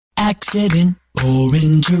accident or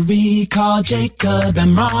injury, call Jacob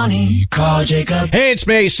and Ronnie. Call Jacob. Hey, it's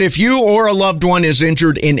Mace. If you or a loved one is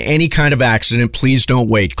injured in any kind of accident, please don't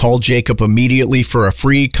wait. Call Jacob immediately for a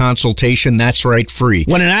free consultation. That's right, free.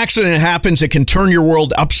 When an accident happens, it can turn your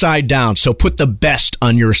world upside down, so put the best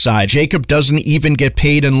on your side. Jacob doesn't even get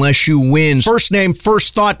paid unless you win. First name,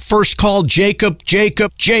 first thought, first call, Jacob,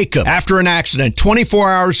 Jacob, Jacob. After an accident, 24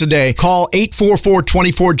 hours a day, call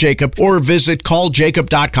 844-24-JACOB or visit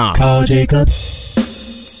calljacob.com. Call Jacob.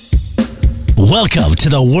 Welcome to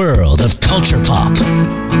the world of Culture Pop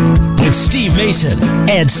with Steve Mason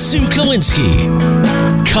and Sue Kalinsky.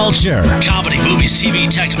 Culture, comedy, movies, TV,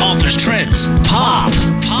 tech, authors, trends, pop.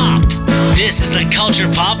 This is the Culture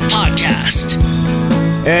Pop Podcast.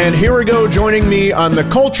 And here we go. Joining me on the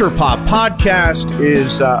Culture Pop Podcast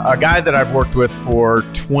is a guy that I've worked with for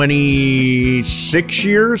 26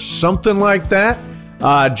 years, something like that.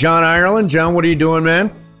 John Ireland. John, what are you doing,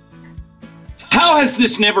 man? How has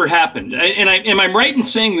this never happened? And am I right in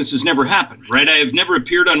saying this has never happened, right? I have never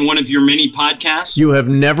appeared on one of your many podcasts. You have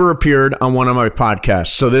never appeared on one of my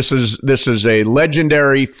podcasts. So this is a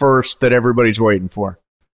legendary first that everybody's waiting for.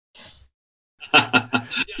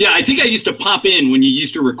 Yeah, I think I used to pop in when you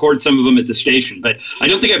used to record some of them at the station, but I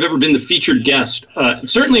don't think I've ever been the featured guest.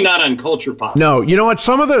 Certainly not on Culture Pop. No, you know what?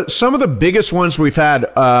 Some of the biggest ones we've had,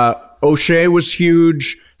 O'Shea was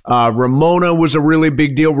huge. Ramona was a really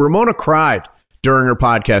big deal. Ramona cried during her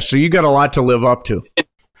podcast, so you got a lot to live up to.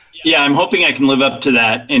 Yeah, I'm hoping I can live up to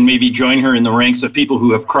that and maybe join her in the ranks of people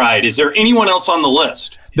who have cried. Is there anyone else on the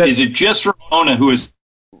list? Is it just Ramona who has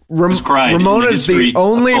cried? Ramona's the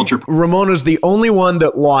only one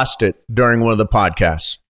that lost it during one of the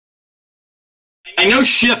podcasts. I know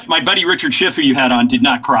Schiff, my buddy Richard Schiff, who you had on, did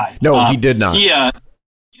not cry. No, he did not.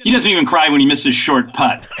 He doesn't even cry when he misses short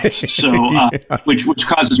putt, so yeah. which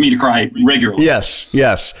causes me to cry regularly.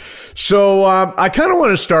 Yes. So I kind of want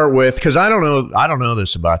to start with, because I don't know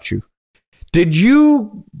this about you. Did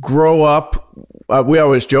you grow up? We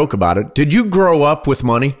always joke about it. Did you grow up with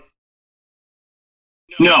money?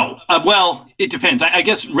 No. Well, it depends. I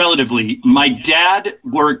guess relatively. My dad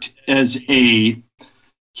worked as he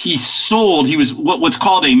was what's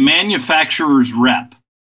called a manufacturer's rep.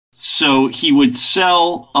 So he would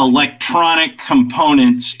sell electronic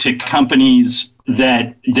components to companies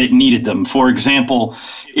that needed them. For example,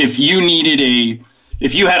 if you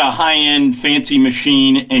had a high-end fancy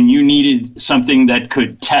machine and you needed something that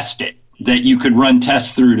could test it, that you could run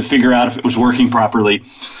tests through to figure out if it was working properly,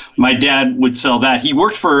 my dad would sell that. He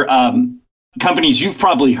worked for companies you've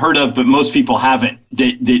probably heard of, but most people haven't,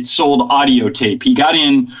 that sold audio tape. He got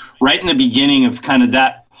in right in the beginning of kind of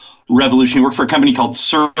that revolution. He worked for a company called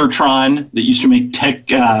Sertron that used to make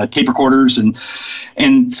tape recorders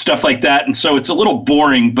and stuff like that. And so it's a little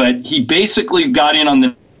boring, but he basically got in on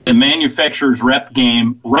the manufacturer's rep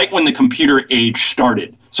game right when the computer age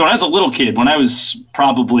started. So when I was a little kid, when I was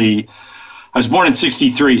born in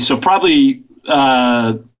 63, so probably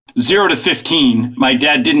 0 to 15, my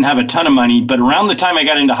dad didn't have a ton of money, but around the time I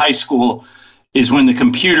got into high school is when the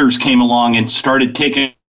computers came along and started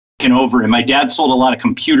taking over, and my dad sold a lot of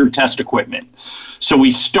computer test equipment. So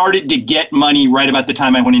we started to get money right about the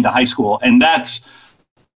time I went into high school, and that's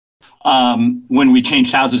when we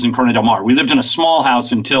changed houses in Corona del Mar. We lived in a small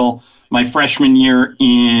house until my freshman year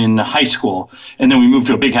in high school, and then we moved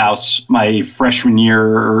to a big house my freshman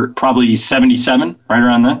year, probably 77, right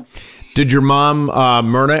around then. Did your mom,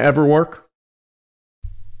 Myrna, ever work?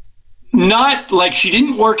 Not like she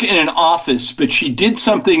didn't work in an office, but she did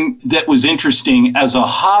something that was interesting. As a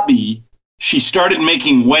hobby, she started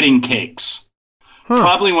making wedding cakes,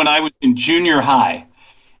 probably when I was in junior high.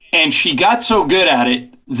 And she got so good at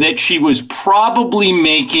it that she was probably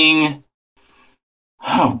making,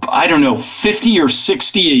 I don't know, 50 or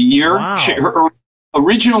 60 a year. Wow.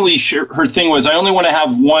 Originally, her thing was, I only want to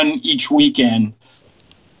have one each weekend.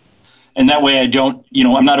 And that way I don't,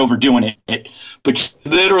 I'm not overdoing it. But she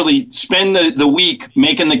literally spend the week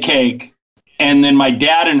making the cake, and then my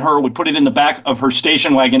dad and her would put it in the back of her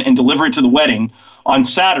station wagon and deliver it to the wedding on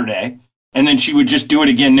Saturday. And then she would just do it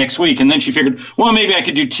again next week. And then she figured, well, maybe I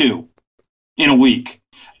could do 2 in a week.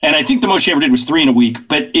 And I think the most she ever did was 3 in a week.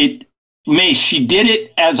 But she did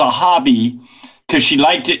it as a hobby because she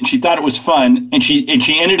liked it and she thought it was fun. And she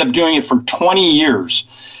ended up doing it for 20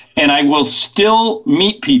 years. And I will still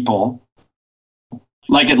meet people,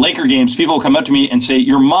 like at Laker games, people will come up to me and say,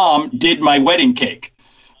 your mom did my wedding cake,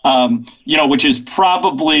 which is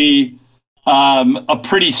probably a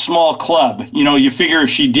pretty small club. You figure if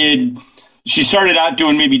she did she started out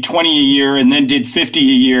doing maybe 20 a year and then did 50 a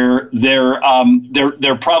year. There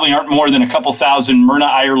probably aren't more than a couple thousand Myrna,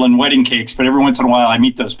 Ireland wedding cakes, but every once in a while I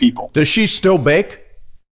meet those people. Does she still bake?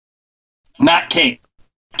 Not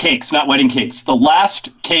cakes, not wedding cakes. The last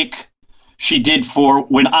cake she did for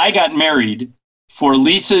when I got married, for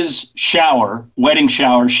Lisa's wedding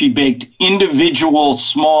shower, she baked individual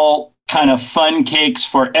small kind of fun cakes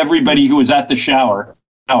for everybody who was at the shower.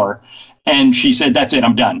 And she said, that's it,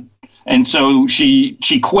 I'm done. And so she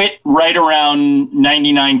quit right around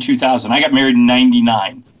 99, 2000. I got married in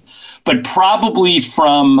 99. But probably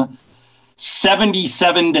from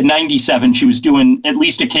 77 to 97, she was doing at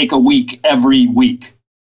least a cake a week every week.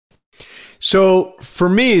 So for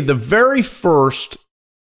me, the very first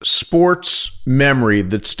sports memory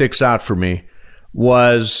that sticks out for me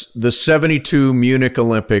was the 72 Munich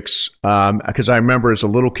Olympics, because I remember as a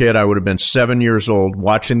little kid, I would have been 7 years old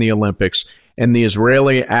watching the Olympics and the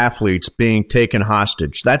Israeli athletes being taken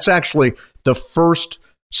hostage. That's actually the first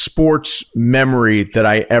sports memory that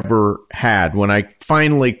I ever had when I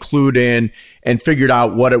finally clued in and figured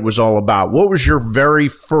out what it was all about. What was your very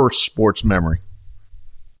first sports memory?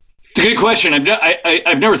 It's a good question.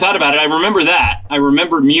 I've never thought about it. I remember that. I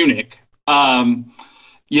remember Munich,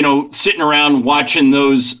 sitting around watching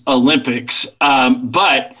those Olympics.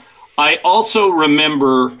 But I also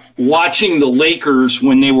remember watching the Lakers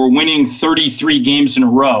when they were winning 33 games in a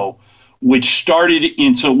row, which started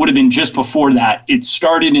so it would have been just before that. It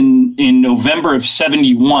started in November of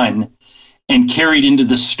 71 and carried into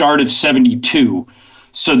the start of 72.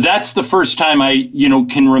 So that's the first time I,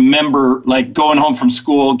 can remember like going home from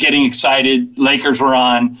school, getting excited. Lakers were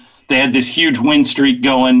on. They had this huge win streak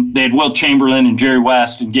going. They had Wilt Chamberlain and Jerry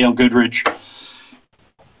West and Gail Goodrich.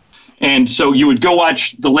 And so you would go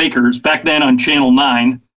watch the Lakers back then on Channel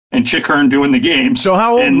 9 and Chick Hearn doing the game. So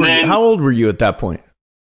how old were you at that point?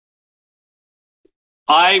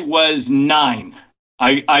 I was 9.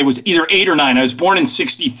 I was either 8 or 9. I was born in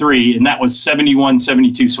 63, and that was 71,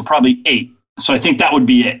 72, so probably 8. So I think that would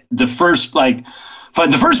be it. The first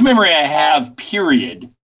memory I have, period,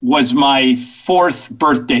 was my 4th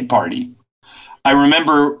birthday party. I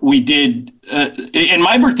remember we did, and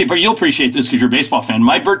my birthday party, you'll appreciate this because you're a baseball fan.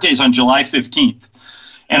 My birthday is on July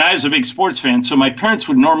 15th, and I was a big sports fan, so my parents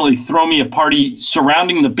would normally throw me a party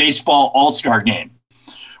surrounding the baseball all-star game,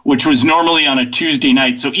 which was normally on a Tuesday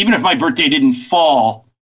night. So even if my birthday didn't fall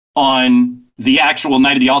on the actual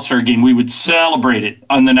night of the All-Star game, we would celebrate it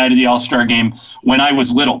on the night of the All-Star game when I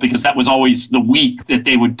was little, because that was always the week that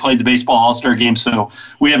they would play the baseball All-Star game. So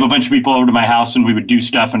we'd have a bunch of people over to my house and we would do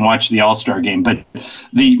stuff and watch the All-Star game. But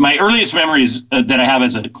my earliest memories that I have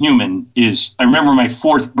as a human is I remember my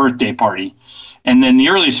 4th birthday party. And then the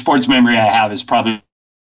earliest sports memory I have is probably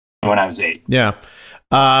when I was 8. Yeah.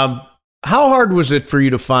 How hard was it for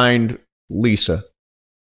you to find Lisa,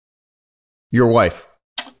 your wife?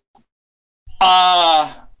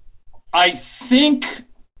 I think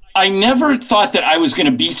I never thought that I was going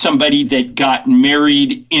to be somebody that got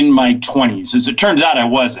married in my 20s. As it turns out, I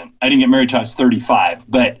wasn't. I didn't get married till I was 35.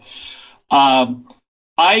 But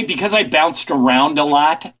because I bounced around a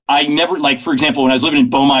lot, I never, like, for example, when I was living in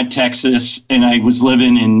Beaumont, Texas, and I was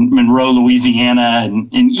living in Monroe, Louisiana,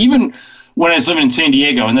 and even when I was living in San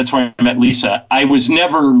Diego, and that's where I met Lisa, I was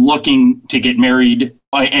never looking to get married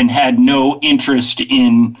and had no interest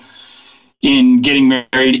in getting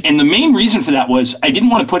married. And the main reason for that was I didn't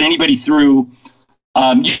want to put anybody through,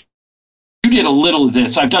 you did a little of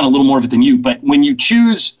this, I've done a little more of it than you, but when you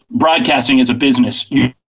choose broadcasting as a business,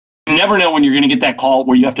 you never know when you're going to get that call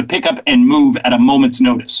where you have to pick up and move at a moment's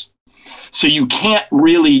notice. So you can't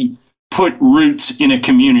really put roots in a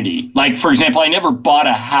community. Like, for example, I never bought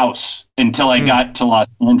a house until I got to Los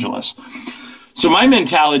Angeles. So my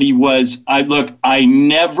mentality was, I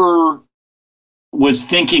never was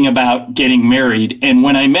thinking about getting married. And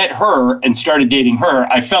when I met her and started dating her,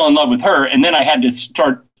 I fell in love with her. And then I had to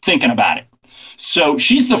start thinking about it. So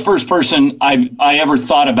she's the first person I ever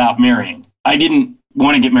thought about marrying. I didn't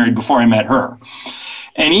want to get married before I met her.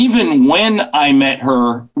 And even when I met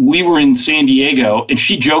her, we were in San Diego, and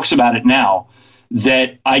she jokes about it now,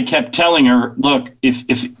 that I kept telling her, look,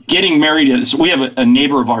 if getting married, so we have a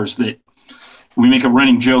neighbor of ours that we make a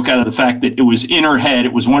running joke out of the fact that it was in her head.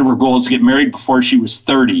 It was one of her goals to get married before she was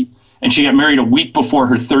 30. And she got married a week before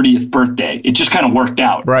her 30th birthday. It just kind of worked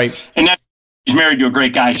out. Right. And now she's married to a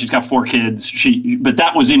great guy. She's got 4 kids. But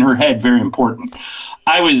that was in her head very important.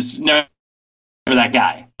 I was never that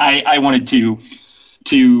guy. I wanted to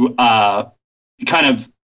kind of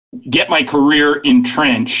get my career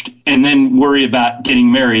entrenched and then worry about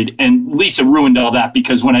getting married. And Lisa ruined all that,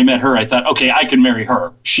 because when I met her, I thought, okay, I can marry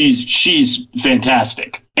her. She's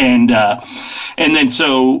fantastic. And then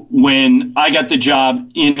so when I got the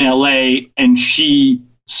job in LA and she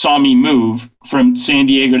saw me move from San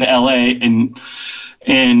Diego to LA,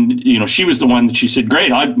 and she was the one that she said,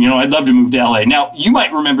 great, I'd love to move to LA. Now, you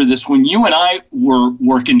might remember this when you and I were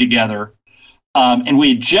working together, and we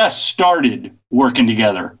had just started working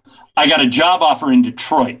together. I got a job offer in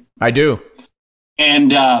Detroit. I do.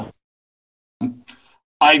 And I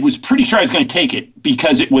was pretty sure I was going to take it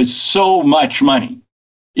because it was so much money.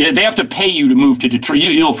 Yeah, they have to pay you to move to Detroit.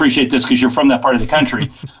 You'll appreciate this because you're from that part of the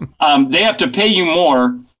country. They have to pay you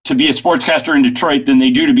more to be a sportscaster in Detroit than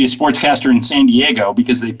they do to be a sportscaster in San Diego,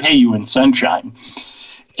 because they pay you in sunshine.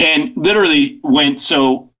 And literally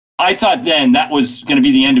so I thought then that was going to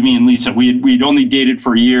be the end of me and Lisa. We'd only dated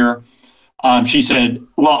for a year. She said,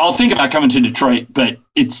 well, I'll think about coming to Detroit, but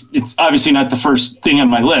it's obviously not the first thing on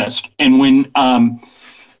my list. And when I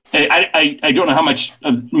don't know how much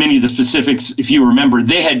of many of the specifics, if you remember,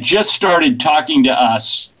 they had just started talking to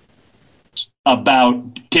us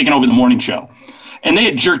about taking over the morning show. And they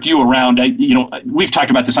had jerked you around. We've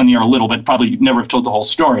talked about this on the air a little, but probably never have told the whole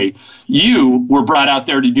story. You were brought out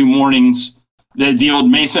there to do mornings, the old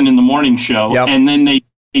Mason in the morning show. Yep. And then they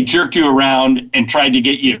jerked you around and tried to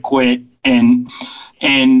get you to quit. And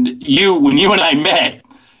when you and I met,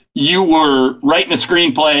 you were writing a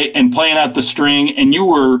screenplay and playing out the string, and you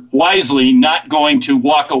were wisely not going to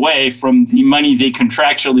walk away from the money they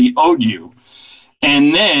contractually owed you.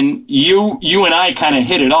 And then you and I kind of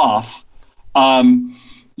hit it off.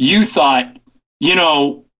 You thought,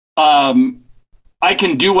 I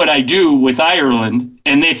can do what I do with Ireland,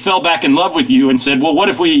 and they fell back in love with you and said, well, what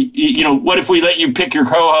if we let you pick your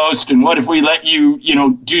co-host, and what if we let you,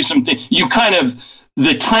 do something?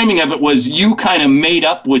 The timing of it was you kind of made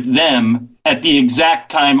up with them at the exact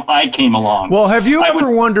time I came along. Well, have you ever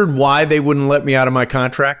wondered why they wouldn't let me out of my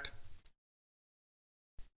contract?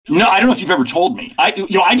 No, I don't know if you've ever told me.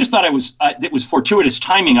 I just thought it was fortuitous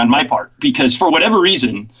timing on my part, because for whatever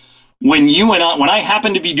reason, when I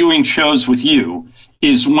happened to be doing shows with you,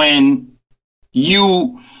 is when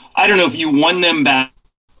I don't know if you won them back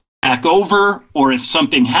over, or if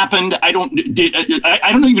something happened. I don't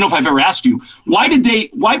even know if I've ever asked you,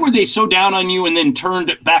 why were they so down on you and then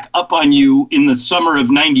turned back up on you in the summer of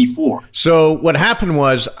 '94? So what happened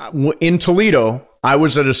was, in Toledo, I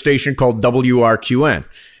was at a station called WRQN.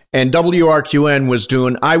 And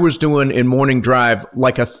WRQN I was doing in morning drive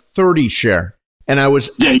like a 30 share. And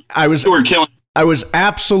you were killing. I was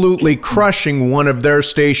absolutely crushing one of their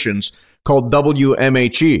stations called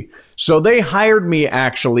WMHE. So they hired me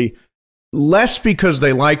actually less because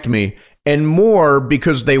they liked me and more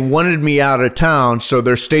because they wanted me out of town so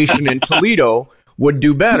their station in Toledo would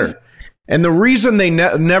do better. And the reason they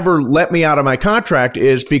never let me out of my contract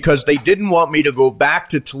is because they didn't want me to go back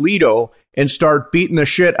to Toledo and start beating the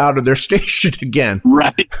shit out of their station again.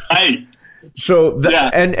 Right. So,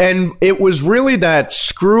 and it was really that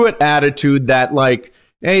screw it attitude that like,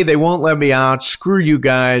 hey, they won't let me out. Screw you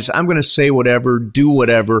guys. I'm going to say whatever, do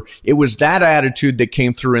whatever. It was that attitude that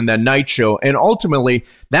came through in that night show. And ultimately,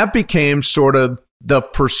 that became sort of the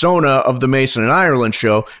persona of the Mason and Ireland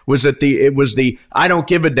show. It was the I don't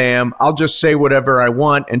give a damn. I'll just say whatever I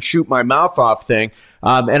want and shoot my mouth off thing.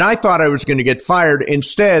 And I thought I was going to get fired.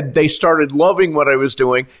 Instead, they started loving what I was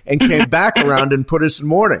doing and came back around and put us in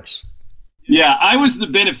mornings. Yeah, I was the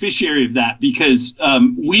beneficiary of that because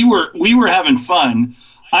we were having fun.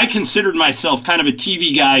 I considered myself kind of a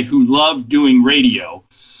TV guy who loved doing radio,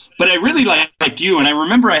 but I really liked you. And I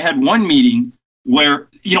remember I had one meeting where,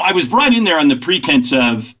 I was brought in there on the pretense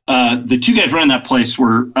of the two guys running that place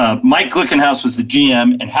were Mike Glickenhaus was the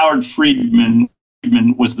GM and Howard Friedman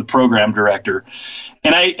was the program director.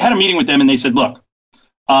 And I had a meeting with them and they said, look,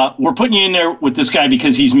 we're putting you in there with this guy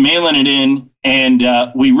because he's mailing it in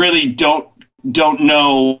and we really don't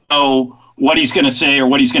know what he's going to say or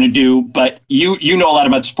what he's going to do, but you know a lot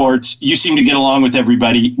about sports. You seem to get along with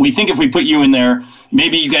everybody. We think if we put you in there,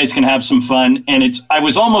 maybe you guys can have some fun. And I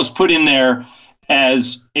was almost put in there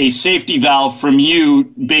as a safety valve from you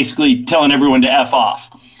basically telling everyone to F off.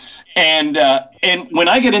 And when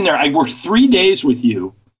I get in there, I worked 3 days with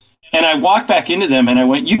you and I walked back into them and I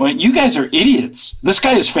went, you guys are idiots. This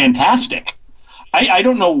guy is fantastic. I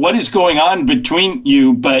don't know what is going on between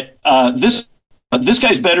you, but this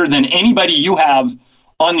guy's better than anybody you have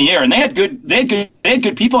on the air. And they had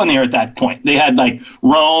good people on the air at that point. They had like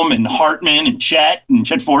Rome and Hartman and Chet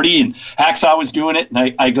Forty and Hacksaw was doing it.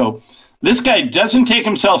 And I go, this guy doesn't take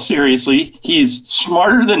himself seriously. He's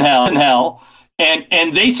smarter than hell.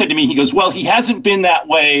 And they said to me, he goes, well, he hasn't been that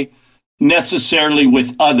way necessarily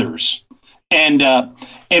with others. And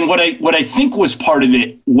what I think was part of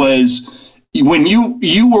it was when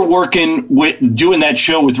you were working with doing that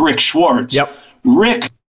show with Rick Schwartz. Yep.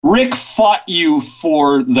 Rick fought you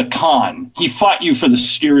for the con. He fought you for the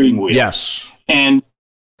steering wheel. Yes. And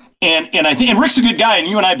I think, and Rick's a good guy, and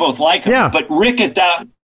you and I both like him. Yeah. But Rick at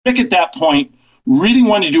that point really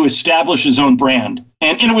wanted to establish his own brand,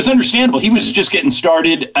 and it was understandable. He was just getting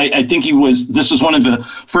started. I think this was one of the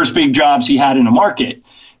first big jobs he had in a market,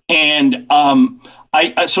 and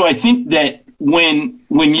so I think that when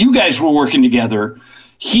you guys were working together,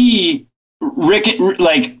 Rick,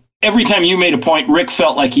 like every time you made a point, Rick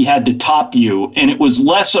felt like he had to top you, and it was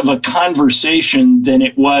less of a conversation than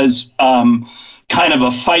it was kind of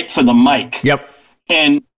a fight for the mic. Yep.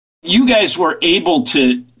 And you guys were able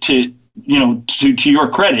to your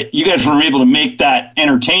credit, you guys were able to make that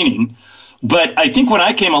entertaining. But I think when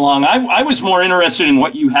I came along, I was more interested in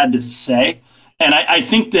what you had to say. And I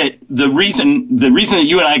think that the reason that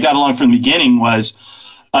you and I got along from the beginning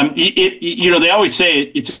was, they always say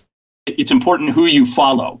it's important who you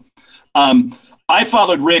follow. I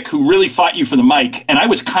followed Rick, who really fought you for the mic, and I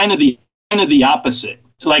was kind of the opposite.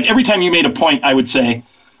 Like every time you made a point, I would say,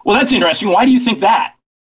 well, that's interesting. Why do you think that?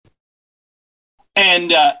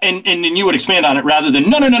 And then you would expand on it rather than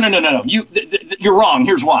no. You're wrong.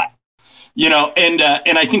 Here's why. And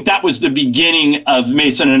I think that was the beginning of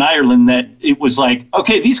Mason and Ireland. That it was like,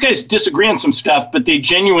 okay, these guys disagree on some stuff, but they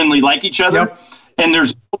genuinely like each other. Yep. And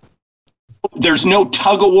there's no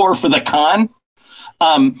tug of war for the con.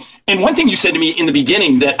 And one thing you said to me in the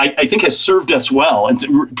beginning that I think has served us well, and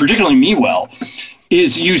particularly me well,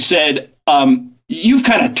 is you said, you've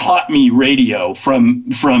kind of taught me radio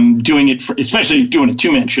from doing it, especially doing a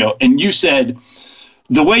two-man show. And you said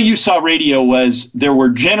the way you saw radio was there were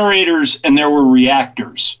generators and there were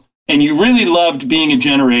reactors. And you really loved being a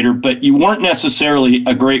generator, but you weren't necessarily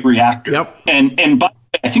a great reactor. Yep. And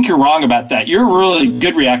I think you're wrong about that. You're a really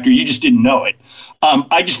good reactor. You just didn't know it.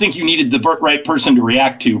 I just think you needed the right person to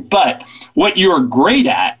react to. But what you're great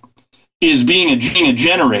at is being a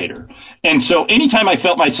generator. And so anytime I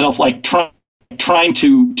felt myself like trying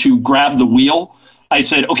to grab the wheel, I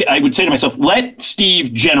said, okay, I would say to myself, let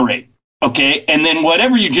Steve generate. Okay. And then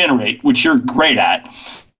whatever you generate, which you're great at,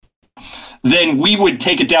 then we would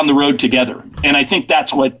take it down the road together. And I think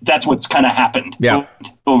that's what's kind of happened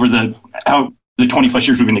over the 20 plus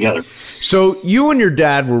years we've been together. So you and your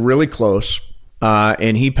dad were really close,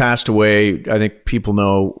 and he passed away. I think people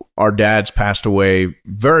know our dads passed away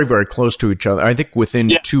very, very close to each other. I think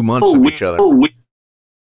within 2 months of each other.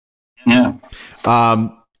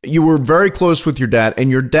 You were very close with your dad, and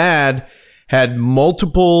your dad had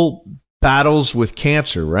multiple battles with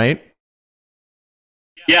cancer, right?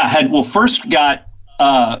 Yeah, first got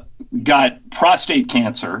prostate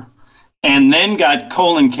cancer, and then got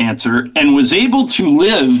colon cancer, and was able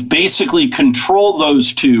to basically control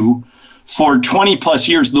those two for 20 plus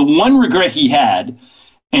years. The one regret he had,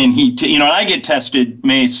 and I get tested,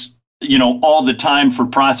 Mace, all the time for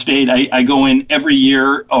prostate. I go in every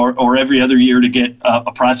year or every other year to get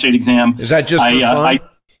a prostate exam. Is that just for fun?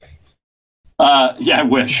 Yeah, I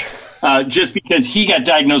wish. Just because he got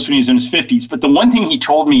diagnosed when he was in his 50s. But the one thing he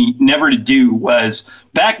told me never to do was,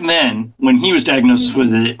 back then, when he was diagnosed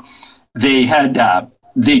with it, they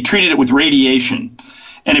treated it with radiation.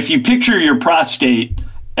 And if you picture your prostate,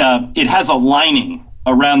 it has a lining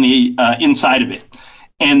around the inside of it.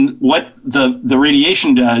 And what the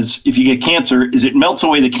radiation does, if you get cancer, is it melts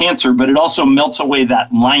away the cancer, but it also melts away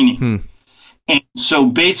that lining. And so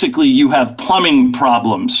basically you have plumbing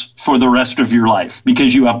problems for the rest of your life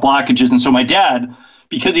because you have blockages. And so my dad,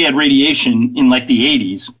 because he had radiation in like the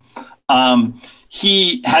 80s,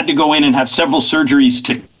 he had to go in and have several surgeries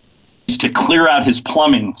to clear out his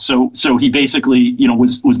plumbing. So he basically,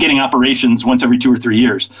 was getting operations once every 2 or 3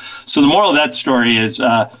 years. So the moral of that story is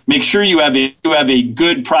make sure you have a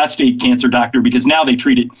good prostate cancer doctor, because now they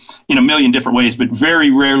treat it in a million different ways, but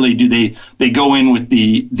very rarely do they go in with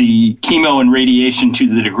the chemo and radiation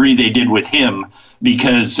to the degree they did with him,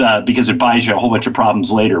 because it buys you a whole bunch of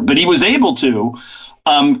problems later. But he was able to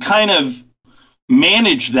kind of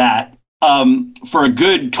manage that for a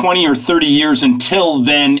good 20 or 30 years until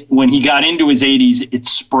then, when he got into his 80s, it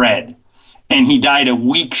spread. And he died a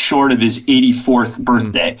week short of his 84th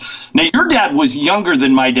birthday. Now, your dad was younger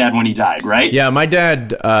than my dad when he died, right? Yeah, my dad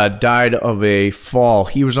died of a fall.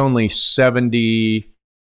 He was only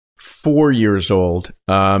 74 years old.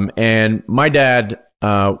 And my dad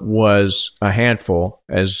was a handful,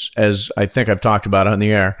 as I think I've talked about on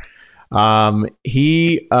the air.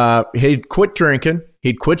 He'd quit drinking.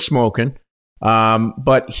 He'd quit smoking.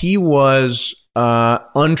 but he was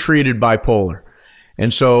untreated bipolar.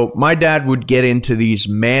 And so my dad would get into these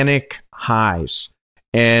manic highs,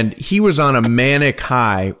 and he was on a manic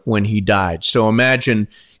high when he died. So imagine,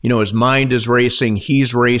 his mind is racing,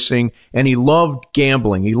 he's racing, and he loved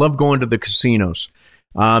gambling. He loved going to the casinos.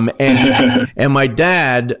 And my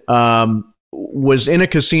dad was in a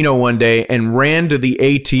casino one day and ran to the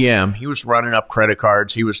ATM. He was running up credit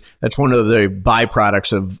cards. That's one of the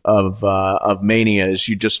byproducts of mania, is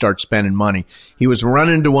you just start spending money. He was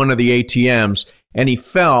running to one of the ATMs, and he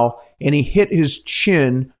fell and he hit his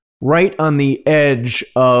chin right on the edge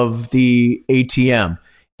of the ATM,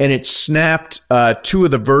 and it snapped two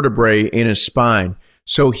of the vertebrae in his spine.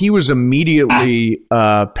 So he was immediately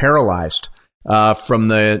paralyzed from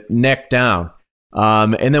the neck down.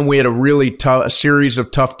 And then we had a really a series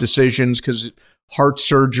of tough decisions, because heart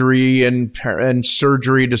surgery and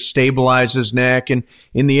surgery to stabilize his neck. And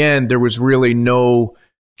in the end, there was really no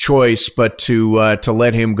choice but to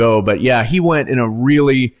let him go. But yeah, he went in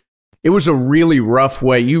it was a really rough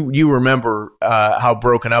way. You remember how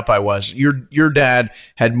broken up I was. Your dad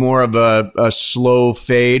had more of a slow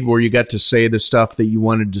fade where you got to say the stuff that you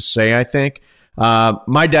wanted to say, I think.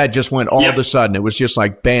 My dad just went all of a sudden. It was just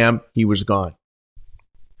like, bam, he was gone.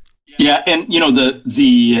 Yeah, and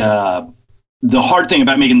the hard thing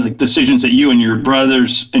about making the decisions that you and your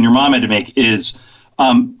brothers and your mom had to make is,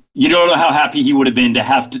 you don't know how happy he would have been to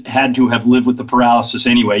had to have lived with the paralysis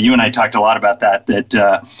anyway. You and I talked a lot about that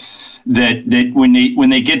when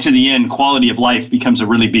they get to the end, quality of life becomes a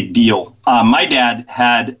really big deal. My dad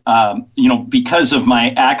had, because of my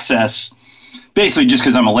access, basically just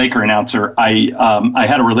because I'm a Laker announcer, I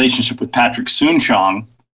had a relationship with Patrick Soon-Shiong,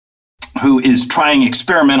 who is trying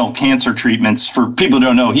experimental cancer treatments. For people who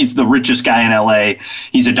don't know, he's the richest guy in LA.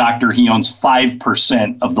 He's a doctor. He owns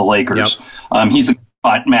 5% of the Lakers. Yep. He's the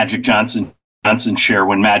bought Magic Johnson share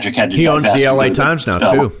when Magic had to. He owns the LA Times now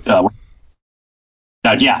too.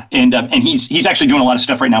 And he's actually doing a lot of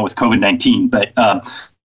stuff right now with COVID-19. But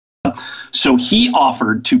so he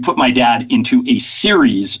offered to put my dad into a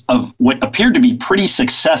series of what appeared to be pretty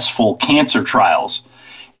successful cancer trials,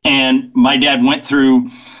 and my dad went through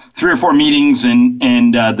 3 or 4 meetings,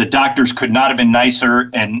 and the doctors could not have been nicer,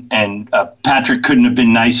 and Patrick couldn't have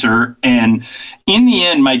been nicer. And in the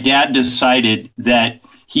end, my dad decided that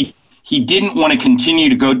he didn't want to continue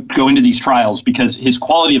to go into these trials because his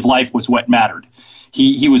quality of life was what mattered.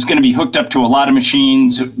 He was going to be hooked up to a lot of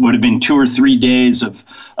machines. It would have been 2 or 3 days of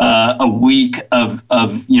a week of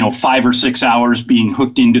 5 or 6 hours being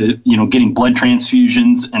hooked into getting blood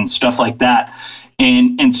transfusions and stuff like that.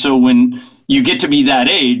 And so when you get to be that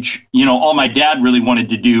age, all my dad really wanted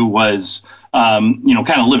to do was, kind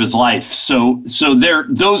of live his life. So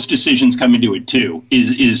those decisions come into it too.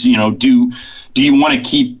 Do you want to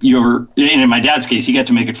keep and in my dad's case, he got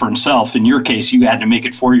to make it for himself. In your case, you had to make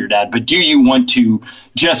it for your dad. But do you want to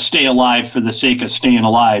just stay alive for the sake of staying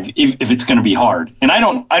alive if it's going to be hard? And I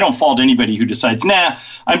don't fault anybody who decides,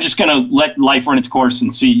 I'm just going to let life run its course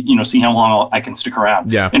and see how long I can stick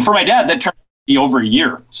around. Yeah. And for my dad, that turned out to be over a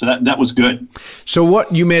year. So that was good. So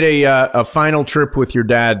you made a final trip with your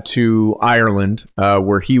dad to Ireland,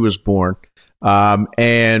 where he was born.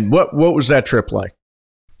 And what was that trip like?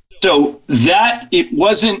 So we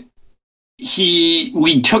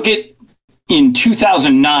took it in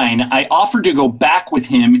 2009. I offered to go back with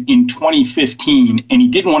him in 2015, and he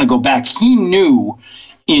didn't want to go back. He knew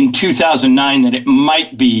in 2009 that it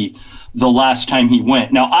might be the last time he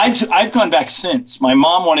went. Now, I've gone back since. My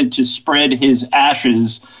mom wanted to spread his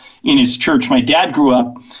ashes in his church. My dad grew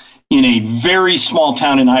up in a very small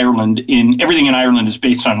town in Ireland. Everything in Ireland is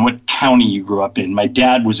based on what county you grew up in. My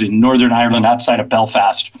dad was in Northern Ireland outside of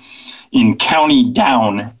Belfast in County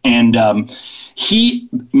Down. And the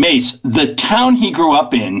town he grew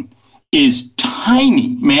up in is tiny,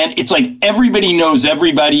 man. It's like everybody knows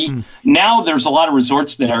everybody. Now there's a lot of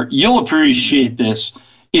resorts there. You'll appreciate this.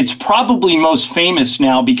 It's probably most famous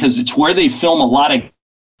now because it's where they film a lot of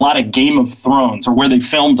Game of Thrones, or where they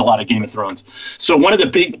filmed a lot of Game of Thrones. So one of the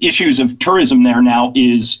big issues of tourism there now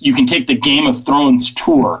is you can take the Game of Thrones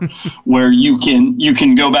tour where you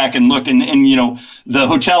can go back and look, and the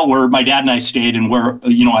hotel where my dad and I stayed, and where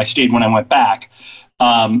I stayed when I went back,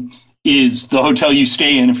 is the hotel you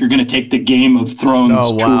stay in if you're going to take the Game of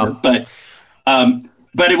Thrones tour. But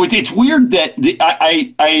it's weird that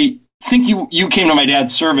I think you came to my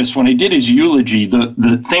dad's service when I did his eulogy.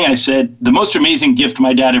 The thing I said, the most amazing gift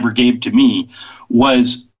my dad ever gave to me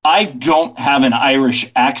was, I don't have an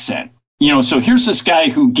Irish accent. So here's this guy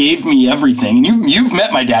who gave me everything. And you've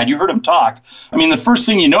met my dad. You heard him talk. I mean, the first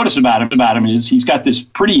thing you notice about him is he's got this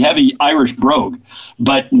pretty heavy Irish brogue.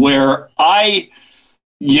 But where I,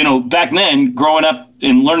 back then, growing up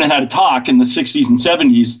and learning how to talk in the 60s and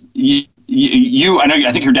 70s,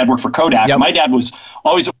 I think your dad worked for Kodak. Yep. My dad was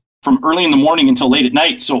always from early in the morning until late at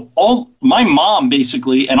night. So my mom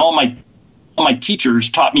basically and all my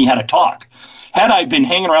teachers taught me how to talk. Had I been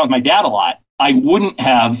hanging around with my dad a lot, I wouldn't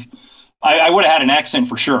have. I would have had an accent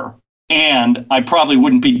for sure, and I probably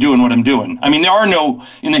wouldn't be doing what I'm doing. I mean,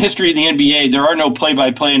 in the history of the NBA, there are no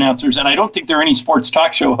play-by-play announcers, and I don't think there are any sports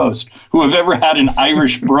talk show hosts who have ever had an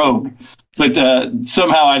Irish brogue, but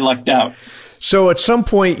somehow I lucked out. So at some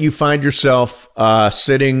point you find yourself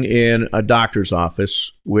sitting in a doctor's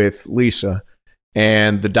office with Lisa,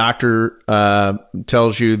 and the doctor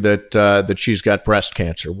tells you that she's got breast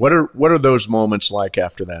cancer. What are those moments like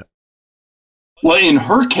after that? Well, in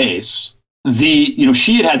her case,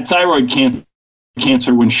 she had thyroid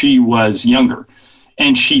cancer when she was younger,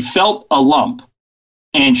 and she felt a lump,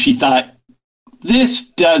 and she thought, this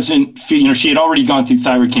doesn't feel, she had already gone through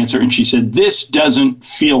thyroid cancer, and she said, this doesn't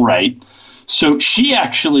feel right. So she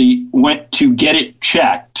actually went to get it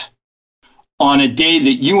checked on a day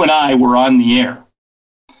that you and I were on the air.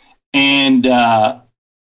 And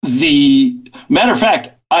the matter of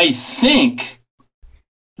fact, I think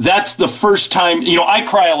that's the first time, I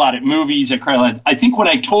cry a lot at movies. I think when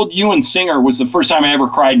I told you and Singer was the first time I ever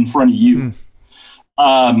cried in front of you.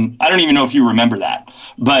 I don't even know if you remember that,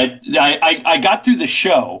 but I got through the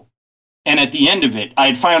show, and at the end of it, I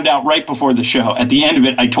had found out right before the show. At the end of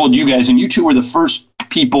it, I told you guys, and you two were the first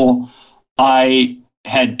people I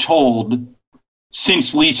had told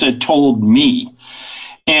since Lisa told me.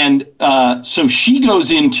 And so she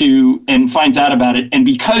goes into and finds out about it. And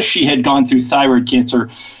because she had gone through thyroid cancer,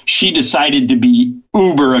 she decided to be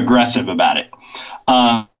uber aggressive about it.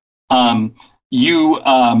 You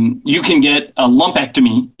can get a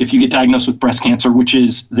lumpectomy if you get diagnosed with breast cancer, which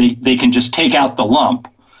is they can just take out the lump.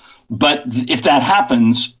 But if that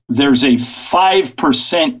happens, there's a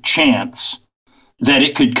 5% chance that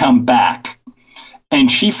it could come back. And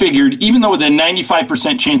she figured, even though with a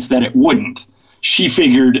 95% chance that it wouldn't, she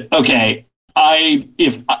figured, okay,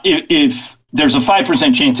 if there's a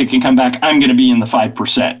 5% chance it can come back, I'm going to be in the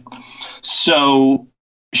 5%. So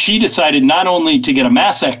she decided not only to get a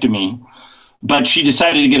mastectomy, but she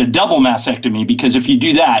decided to get a double mastectomy, because if you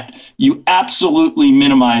do that, you absolutely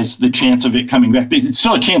minimize the chance of it coming back. There's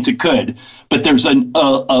still a chance it could, but there's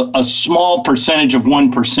a small percentage of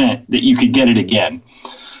 1% that you could get it again.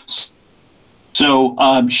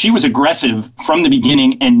 So she was aggressive from the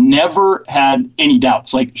beginning and never had any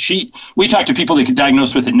doubts. We talk to people that get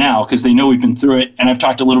diagnosed with it now because they know we've been through it, and I've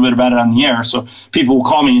talked a little bit about it on the air. So people will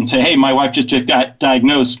call me and say, hey, my wife just got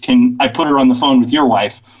diagnosed. Can I put her on the phone with your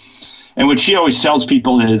wife? And what she always tells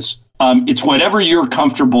people is, it's whatever you're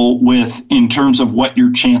comfortable with in terms of what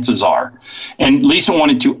your chances are. And Lisa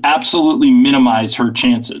wanted to absolutely minimize her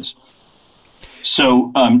chances.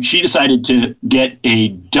 So she decided to get a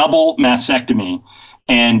double mastectomy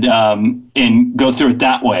and go through it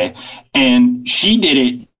that way. And she did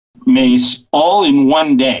it, Mace, all in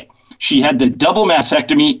one day. She had the double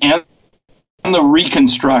mastectomy and the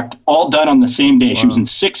reconstruct all done on the same day. Wow. She was in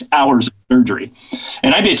 6 hours of surgery.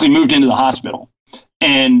 And I basically moved into the hospital.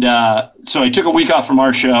 And so I took a week off from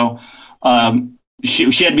our show.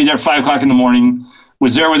 She had to be there at 5 o'clock in the morning.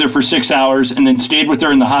 Was there with her for 6 hours, and then stayed with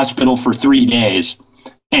her in the hospital for 3 days.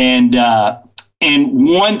 And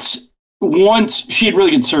once she had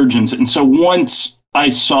really good surgeons. And so once I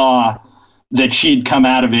saw that she had come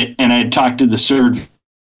out of it and I had talked to the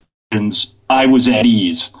surgeons, I was at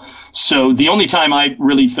ease. So the only time I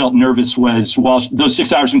really felt nervous was while those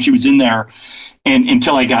 6 hours when she was in there, and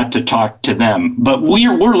until I got to talk to them. But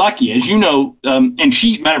we're lucky, as you know. And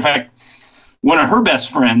she, matter of fact, one of her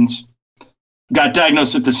best friends got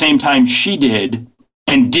diagnosed at the same time she did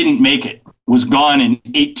and didn't make it, was gone in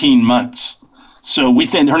 18 months. So we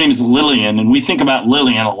think her name is Lillian, and we think about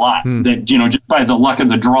Lillian a lot. That, just by the luck of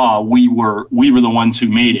the draw, we were the ones who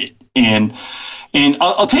made it. And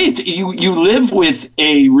I'll tell you, you live with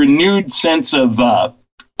a renewed sense of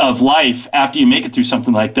life after you make it through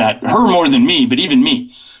something like that. Her more than me, but even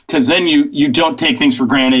me, because then you don't take things for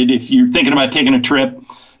granted. If you're thinking about taking a trip,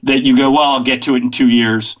 that you go, well, I'll get to it in 2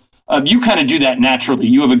 years. You kind of do that naturally.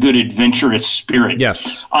 You have a good adventurous spirit.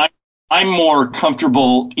 Yes. I'm more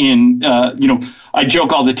comfortable in, I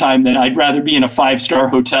joke all the time that I'd rather be in a 5-star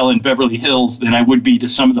hotel in Beverly Hills than I would be to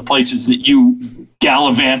some of the places that you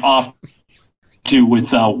gallivant off to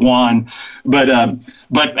with Juan, but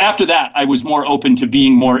after that, I was more open to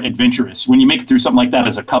being more adventurous. When you make it through something like that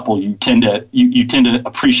as a couple, you tend to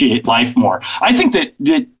appreciate life more. I think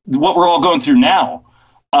that what we're all going through now,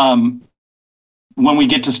 when we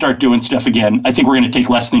get to start doing stuff again, I think we're going to take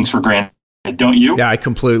less things for granted. Don't you? Yeah, I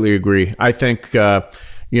completely agree. I think,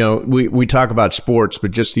 we talk about sports,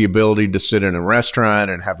 but just the ability to sit in a restaurant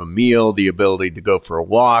and have a meal, the ability to go for a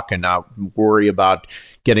walk and not worry about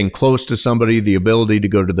getting close to somebody, the ability to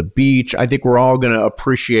go to the beach. I think we're all going to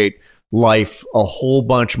appreciate life a whole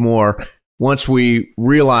bunch more once we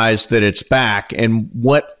realize that it's back and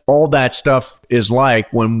what all that stuff is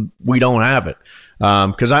like when we don't have it.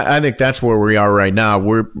 Because I think that's where we are right now.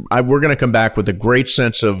 We're going to come back with a great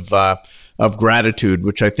sense of gratitude,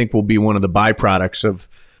 which I think will be one of the byproducts of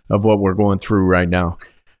what we're going through right now.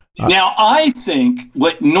 Now, I think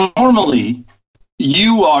what normally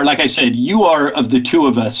you are, like I said, you are of the two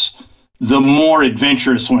of us, the more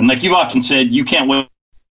adventurous one. Like you've often said, you can't wait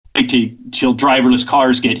till driverless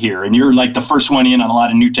cars get here, and you're like the first one in on a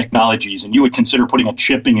lot of new technologies, and you would consider putting a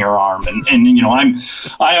chip in your arm. And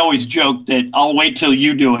I always joke that I'll wait till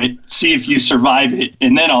you do it, see if you survive it,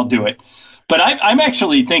 and then I'll do it. But I'm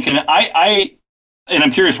actually thinking, and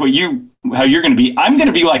I'm curious how you're going to be. I'm going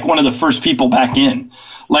to be like one of the first people back in.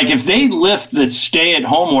 Like if they lift the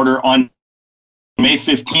stay-at-home order on May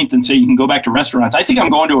 15th and say you can go back to restaurants, I think I'm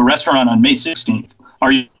going to a restaurant on May 16th.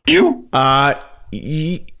 Are you?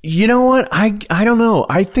 You know what? I don't know.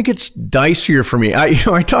 I think it's dicier for me.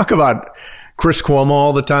 I talk about Chris Cuomo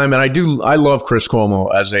all the time, and I love Chris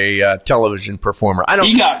Cuomo as a television performer.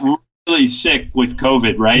 He got really sick with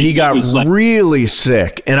COVID, right? He got really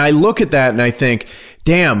sick, and I look at that and I think,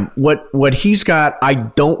 damn, what he's got, I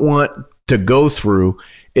don't want to go through.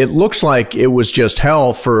 It looks like it was just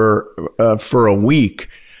hell for a week,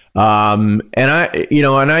 and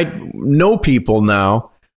I know people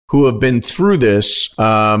now who have been through this.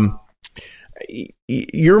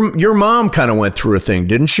 Your mom kind of went through a thing,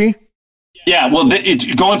 didn't she? Yeah, well,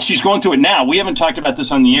 she's going through it now. We haven't talked about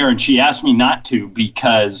this on the air, and she asked me not to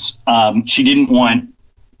because she didn't want,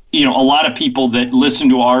 a lot of people that listen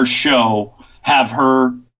to our show have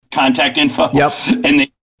her contact info. Yep. And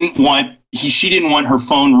she didn't want her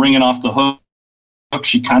phone ringing off the hook.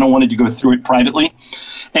 She kind of wanted to go through it privately.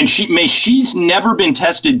 And she's never been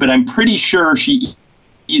tested, but I'm pretty sure she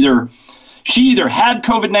either had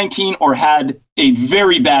COVID-19 or had a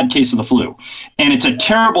very bad case of the flu. And it's a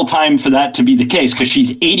terrible time for that to be the case because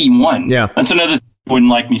she's 81. Yeah. That's another thing you wouldn't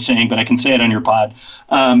like me saying, but I can say it on your pod.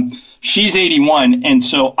 She's 81. And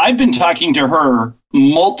so I've been talking to her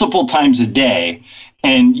multiple times a day.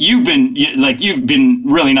 And you've been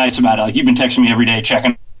really nice about it. Like you've been texting me every day,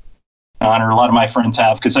 checking on her. A lot of my friends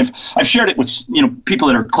have, because I've shared it with people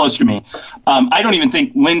that are close to me. I don't even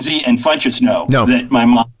think Lindsay and Funchess know that my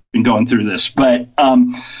mom's been going through this, but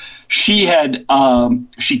she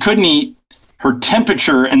couldn't eat. Her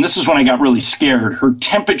temperature, and this is when I got really scared, her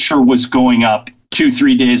temperature was going up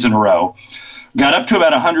 2-3 days in a row, got up to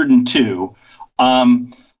about 102.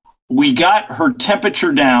 We got her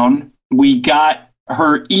temperature down. We got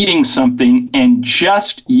her eating something, and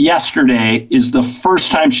just yesterday is the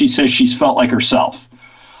first time she says she's felt like herself.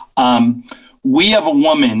 We have a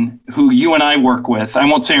woman who you and I work with. I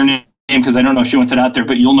won't say her name because I don't know if she wants it out there,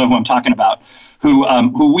 but you'll know who I'm talking about,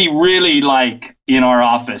 who we really like in our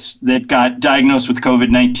office, that got diagnosed with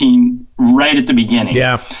COVID-19 right at the beginning.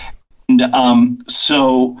 Yeah. And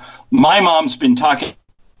so my mom's been talking,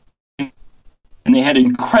 and they had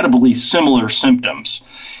incredibly similar symptoms.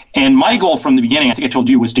 And my goal from the beginning, I think I told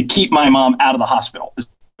you, was to keep my mom out of the hospital.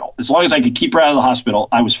 As long as I could keep her out of the hospital,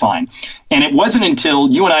 I was fine. And it wasn't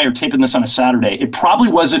until you and I are taping this on a Saturday, it probably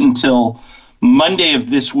wasn't until Monday of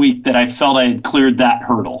this week that I felt I had cleared that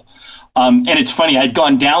hurdle. And it's funny, I'd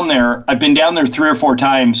gone down there. I've been down there 3 or 4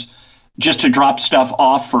 times just to drop stuff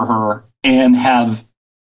off for her, and have,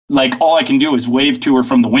 all I can do is wave to her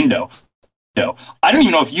from the window. I don't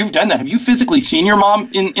even know if you've done that. Have you physically seen your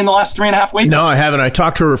mom in the last 3.5 weeks? No, I haven't. I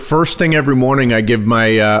talk to her first thing every morning. I give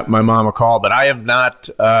my mom a call, but I have not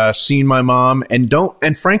seen my mom,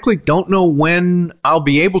 and frankly don't know when I'll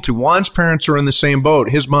be able to. Juan's parents are in the same boat.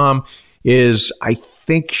 His mom is, I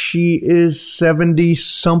think she is 70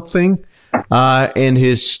 something. And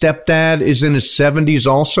his stepdad is in his 70s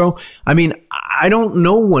also. I mean, I don't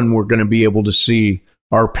know when we're going to be able to see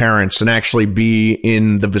our parents and actually be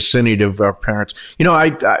in the vicinity of our parents. I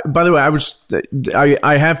by the way,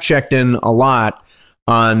 I have checked in a lot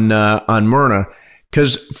on Myrna,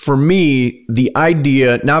 because for me, the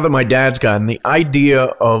idea, now that my dad's gone, the idea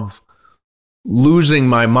of losing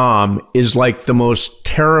my mom is like the most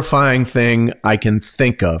terrifying thing I can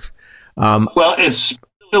think of. Well, it's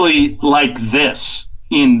really like this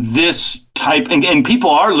in this type, and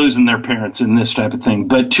people are losing their parents in this type of thing,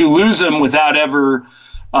 but to lose them without ever,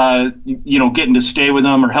 getting to stay with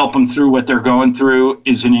them or help them through what they're going through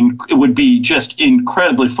it would be just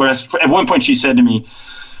incredibly frustrating. At one point she said to me,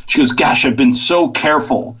 she goes, "Gosh, I've been so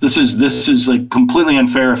careful. This is like completely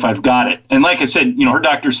unfair if I've got it." And like I said, her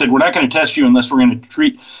doctor said, "We're not going to test you unless we're going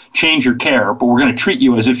to change your care, but we're going to treat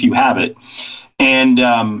you as if you have it."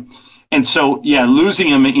 And so, yeah, losing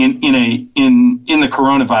him in the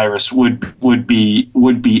coronavirus would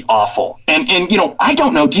be awful. And I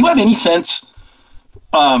don't know. Do you have any sense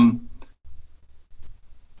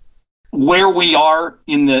where we are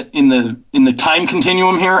in the time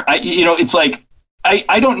continuum here? It's like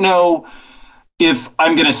I don't know if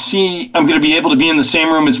I'm going to be able to be in the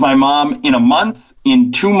same room as my mom in a month,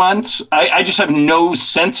 in 2 months. I just have no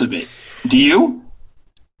sense of it. Do you?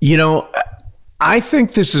 I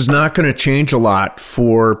think this is not going to change a lot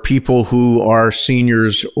for people who are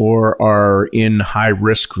seniors or are in high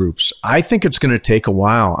risk groups. I think it's going to take a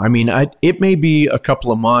while. I mean, it may be a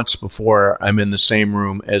couple of months before I'm in the same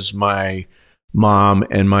room as my mom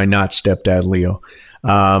and my not stepdad, Leo.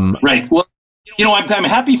 Right. Well, I'm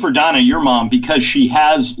happy for Donna, your mom, because she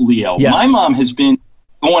has Leo. Yes. My mom has been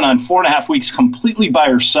going on 4.5 weeks completely by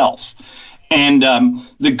herself. And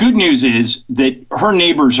the good news is that her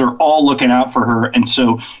neighbors are all looking out for her. And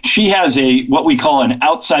so she has what we call an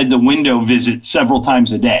outside the window visit several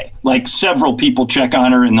times a day. Like several people check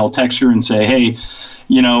on her and they'll text her and say, "Hey,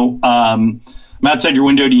 I'm outside your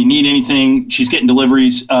window. Do you need anything?" She's getting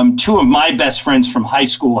deliveries. 2 of my best friends from high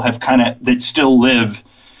school that still live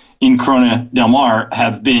in Corona Del Mar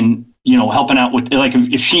have been, helping out with, like,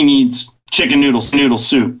 if she needs chicken noodle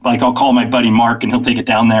soup, like I'll call my buddy Mark and he'll take it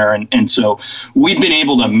down there. And so we've been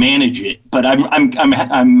able to manage it, but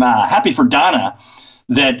I'm happy for Donna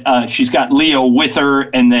that she's got Leo with her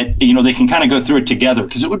and that, they can kind of go through it together,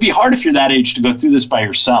 because it would be hard if you're that age to go through this by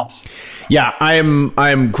yourself. Yeah, I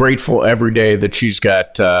am grateful every day that she's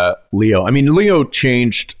got Leo. I mean, Leo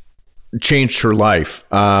changed her life.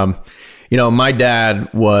 My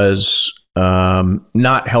dad was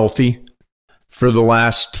not healthy for the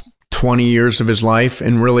last 20 years of his life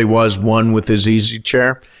and really was one with his easy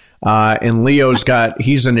chair. And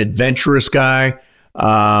he's an adventurous guy.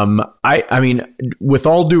 I mean, with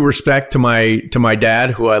all due respect to my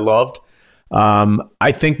dad, who I loved,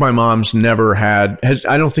 I think my mom's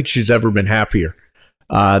I don't think she's ever been happier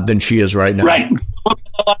than she is right now. Right.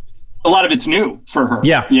 A lot of it's new for her.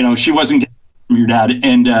 Yeah. She wasn't getting from your dad.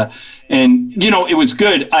 And it was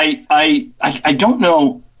good. I don't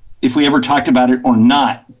know if we ever talked about it or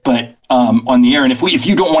not, but on the air. And if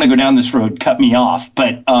you don't want to go down this road, cut me off.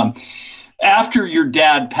 But after your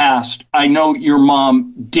dad passed, I know your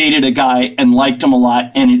mom dated a guy and liked him a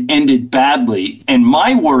lot, and it ended badly. And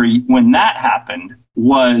my worry when that happened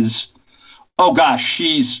was, oh gosh,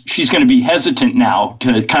 she's going to be hesitant now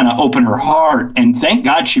to kind of open her heart. And thank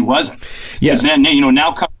God she wasn't. Yes. Then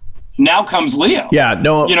now comes Leo. Yeah.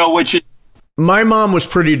 No. Which is. My mom was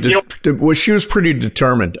she was pretty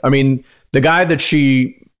determined. I mean, the guy that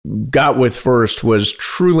she got with first was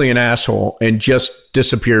truly an asshole and just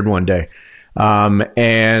disappeared one day.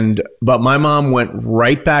 But my mom went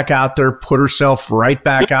right back out there, put herself right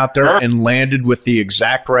back out there, and landed with the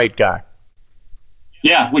exact right guy.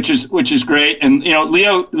 Yeah, which is great. And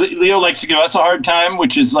Leo likes to give us a hard time,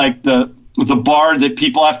 which is like the bar that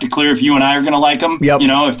people have to clear if you and I are going to like them. Yep.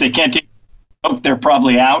 If they can't take a joke, they're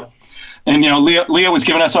probably out. And Leo was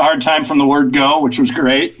giving us a hard time from the word go, which was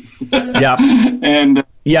great. Yeah. And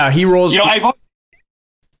yeah, he rolls.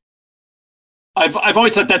 I've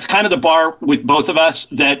always thought that's kind of the bar with both of us,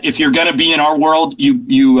 that if you're going to be in our world,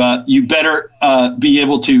 you better be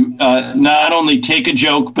able to not only take a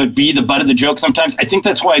joke but be the butt of the joke. Sometimes I think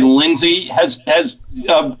that's why Lindsay has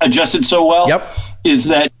adjusted so well. Yep. Is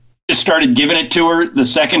that just started giving it to her the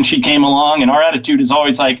second she came along, and our attitude is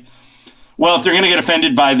always like, well, if they're going to get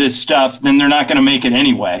offended by this stuff, then they're not going to make it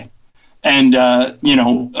anyway. And,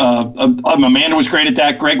 Amanda was great at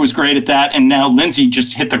that. Greg was great at that. And now Lindsay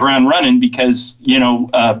just hit the ground running because,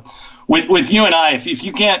 with you and I, if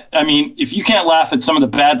you can't laugh at some of the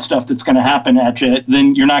bad stuff that's going to happen at you,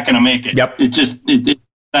 then you're not going to make it. Yep.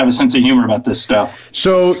 I have a sense of humor about this stuff.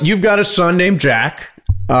 So you've got a son named Jack.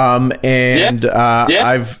 I've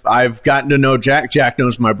gotten to know Jack. Jack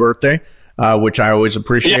knows my birthday, which I always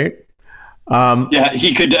appreciate.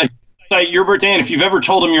 He could cite your birthday, and if you've ever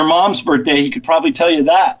told him your mom's birthday, he could probably tell you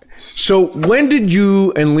that. So when did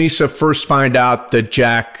you and Lisa first find out that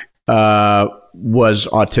Jack was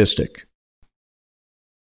autistic?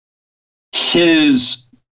 His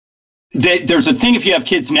there's a thing if you have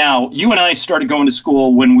kids now. You and I started going to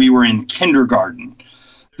school when we were in kindergarten.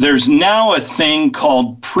 There's now a thing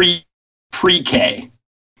called pre-K.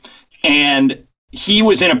 And he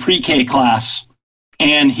was in a pre-K class,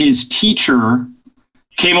 and his teacher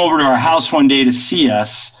came over to our house one day to see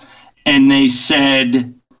us, and they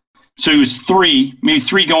said, so he was 3, maybe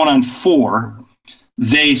 3 going on 4.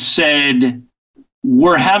 They said,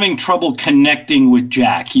 we're having trouble connecting with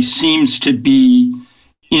Jack. He seems to be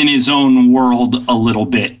in his own world a little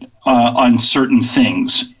bit on certain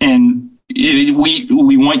things. And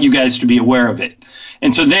we want you guys to be aware of it.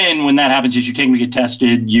 And so then when that happens is you take him to get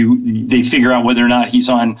tested, they figure out whether or not he's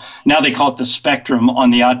on, now they call it the spectrum, on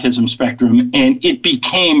the autism spectrum. And it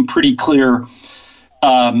became pretty clear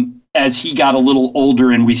as he got a little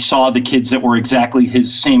older and we saw the kids that were exactly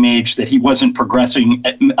his same age that he wasn't progressing,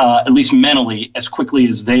 at least mentally, as quickly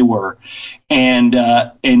as they were. And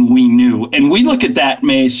we knew. And we look at that,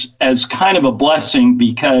 Mace, as kind of a blessing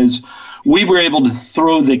because we were able to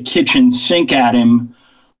throw the kitchen sink at him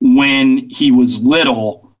when he was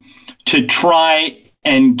little to try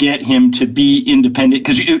and get him to be independent.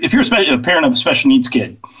 Because if you're a parent of a special needs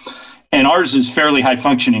kid, and ours is fairly high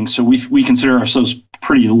functioning, so we consider ourselves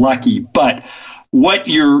pretty lucky. But what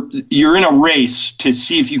you're in a race to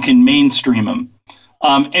see if you can mainstream him.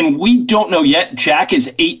 And we don't know yet. Jack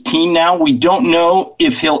is 18 now. We don't know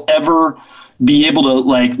if he'll ever be able to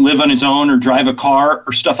like live on his own or drive a car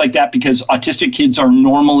or stuff like that, because autistic kids are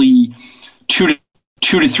normally 2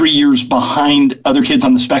 to 3 years behind other kids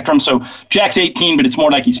on the spectrum. So Jack's 18, but it's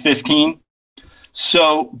more like he's 15.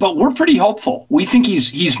 So, but we're pretty hopeful. We think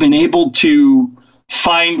he's been able to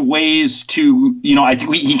find ways to, I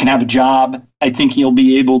think he can have a job. I think he'll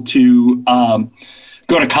be able to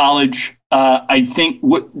go to college. I think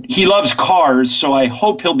he loves cars, so I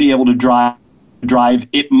hope he'll be able to drive.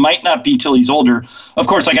 It might not be till he's older. Of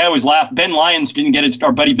course, like I always laugh, Ben Lyons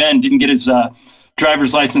our buddy Ben didn't get his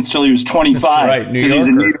driver's license till he was 25. That's right, New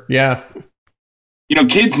Yorker. Yeah.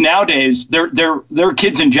 Kids nowadays, there are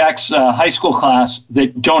kids in Jack's high school class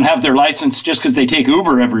that don't have their license just because they take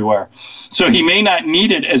Uber everywhere. So he may not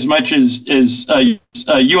need it as much as you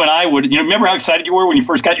and I would. Remember how excited you were when you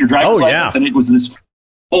first got your driver's license, and it was this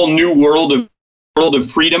whole new world of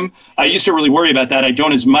freedom. I used to really worry about that. I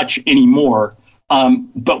don't as much anymore.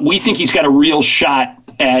 But we think he's got a real shot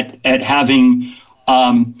at having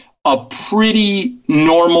a pretty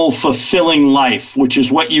normal, fulfilling life, which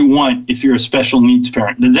is what you want if you're a special needs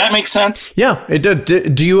parent. Does that make sense? Yeah, it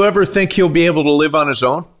did. Do you ever think he'll be able to live on his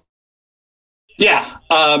own? Yeah.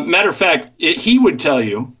 Matter of fact, he would tell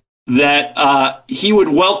you that he would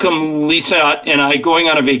welcome Lisa and I going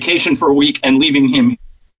on a vacation for a week and leaving him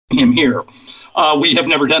here. We have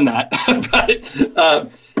never done that.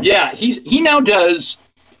 But yeah, he now does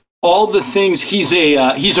all the things. He's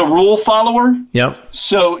a rule follower. Yep.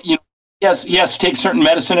 So he has to take certain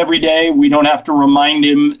medicine every day. We don't have to remind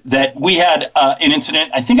him that we had an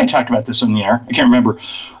incident. I think I talked about this on the air. I can't remember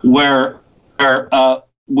where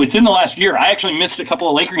within the last year, I actually missed a couple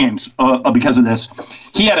of Laker games because of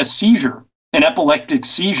this. He had a seizure, an epileptic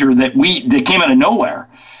seizure that came out of nowhere,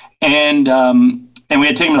 and we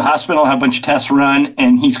had to take him to the hospital, have a bunch of tests run,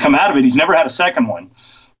 and he's come out of it. He's never had a second one,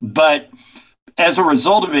 but as a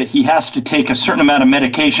result of it, he has to take a certain amount of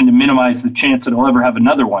medication to minimize the chance that he'll ever have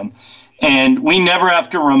another one. And we never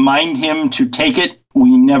have to remind him to take it.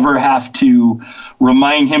 We never have to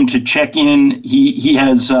remind him to check in. He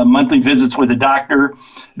has monthly visits with a doctor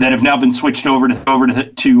that have now been switched over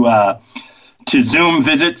to Zoom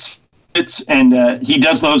visits. And he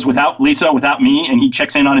does those without Lisa, without me, and he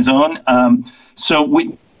checks in on his own. So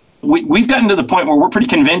we've gotten to the point where we're pretty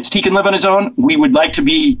convinced he can live on his own. We would like to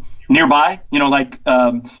be nearby,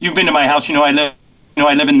 you've been to my house. I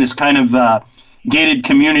live in this kind of gated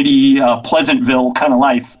community, Pleasantville kind of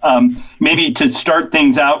life. Maybe to start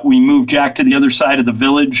things out, we move Jack to the other side of the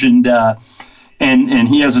village, and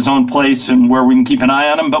he has his own place and where we can keep an eye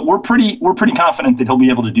on him. But we're pretty confident that he'll be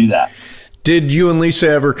able to do that. Did you and Lisa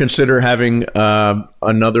ever consider having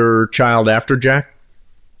another child after Jack?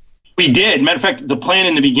 We did. Matter of fact, the plan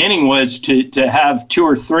in the beginning was to have 2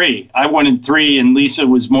 or 3. I wanted 3, and Lisa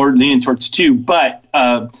was more leaning towards 2. But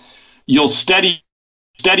you'll study.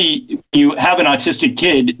 You have an autistic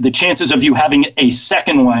kid, the chances of you having a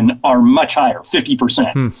second one are much higher,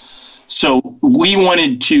 50%. So we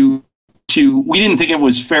wanted to. We didn't think it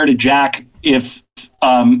was fair to Jack if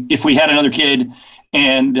we had another kid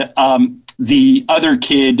and the other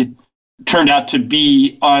kid turned out to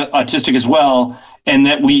be autistic as well, and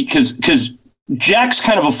that because Jack's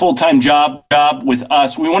kind of a full-time job with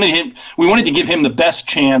us. We wanted to give him the best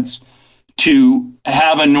chance to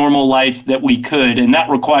have a normal life that we could, and that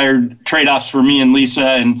required trade-offs for me and Lisa.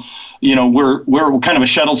 And we're kind of a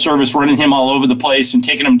shuttle service, running him all over the place and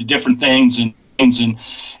taking him to different things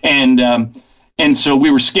and so we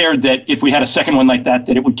were scared that if we had a second one like that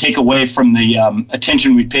it would take away from the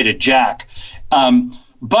attention we paid to Jack.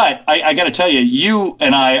 But I got to tell you, you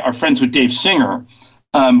and I are friends with Dave Singer,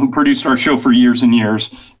 who produced our show for years and years.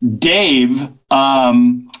 Dave,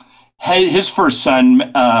 his first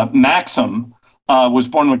son, Maxim, was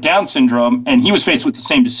born with Down syndrome, and he was faced with the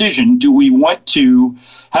same decision. Do we want to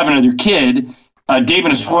have another kid? Dave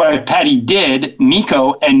and his wife, Patty, did.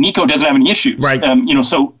 Nico doesn't have any issues. Right.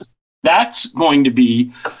 So that's going to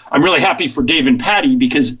be, I'm really happy for Dave and Patty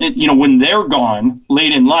because, when they're gone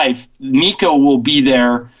late in life, Nico will be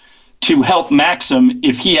there to help Maxim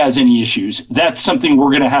if he has any issues. That's something we're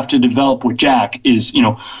going to have to develop with Jack is,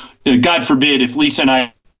 God forbid, if Lisa and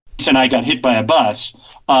I got hit by a bus,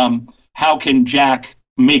 how can Jack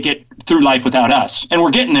make it through life without us? And we're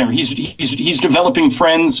getting there. He's developing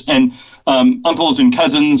friends and uncles and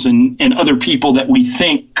cousins and other people that we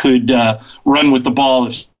think could run with the ball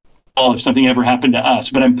if something ever happened to us.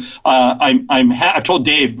 But I've told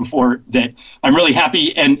Dave before that I'm really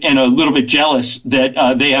happy and a little bit jealous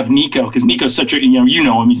that they have Nico, because Nico's such a him,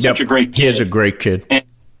 he's such a great kid. He is a great kid.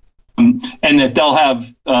 And that they'll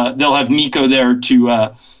have Nico there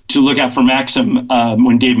to look out for Maxim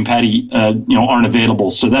when Dave and Patty aren't available.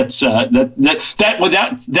 So that's the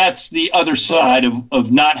other side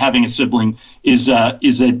of not having a sibling is that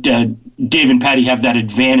Dave and Patty have that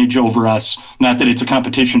advantage over us. Not that it's a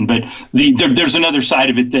competition, but there's another side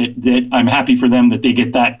of it that I'm happy for them that they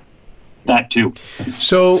get that too.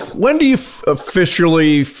 So when do you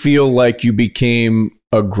officially feel like you became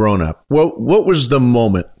a grown-up? What was the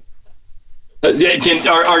moment?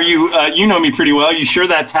 Are you? You know me pretty well. You sure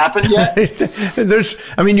that's happened yet?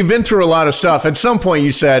 You've been through a lot of stuff. At some point,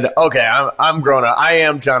 you said, "Okay, I'm grown up. I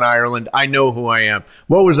am John Ireland. I know who I am."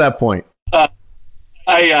 What was that point?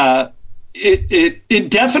 It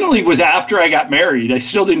definitely was after I got married. I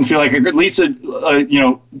still didn't feel like Lisa.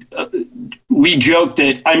 We joked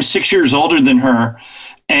that I'm 6 years older than her,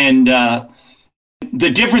 and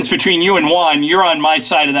the difference between you and Juan, you're on my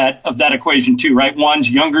side of that equation too, right? Juan's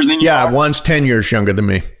younger than you. Yeah, are. Juan's 10 years younger than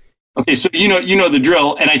me. Okay, so you know the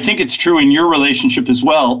drill, and I think it's true in your relationship as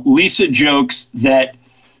well. Lisa jokes that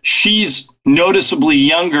she's noticeably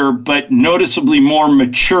younger, but noticeably more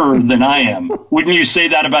mature than I am. Wouldn't you say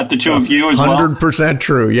that about the two of you as well? 100%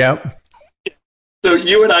 true. Yep. So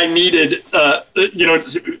you and I needed,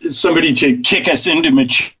 somebody to kick us into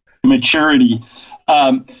maturity.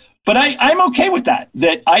 But I'm okay with that.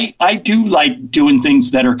 That I do like doing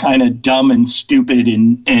things that are kind of dumb and stupid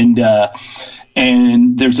and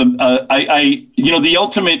there's the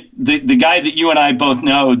ultimate the guy that you and I both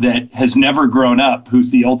know that has never grown up,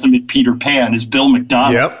 who's the ultimate Peter Pan, is Bill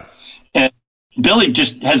McDonald. Yep. And Billy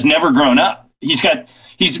just has never grown up.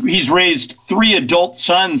 He's raised 3 adult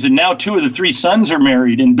sons, and now 2 of the 3 sons are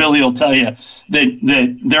married. And Billy will tell you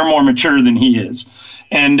that they're more mature than he is.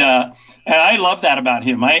 And I love that about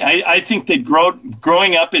him. I think that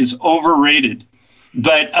growing up is overrated.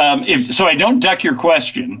 But so I don't duck your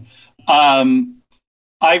question.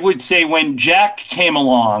 I would say when Jack came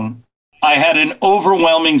along, I had an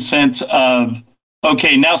overwhelming sense of,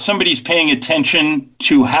 okay, now somebody's paying attention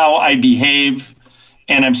to how I behave,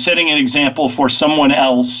 and I'm setting an example for someone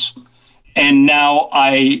else, and now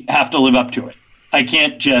I have to live up to it. I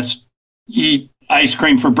can't just eat ice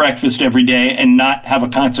cream for breakfast every day and not have a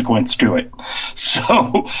consequence to it.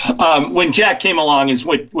 So when Jack came along is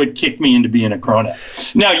what kicked me into being a grown-up.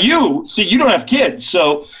 Now you don't have kids,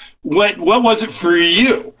 so what was it for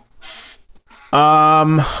you?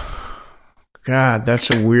 God,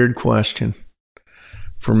 that's a weird question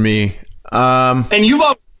for me. And you've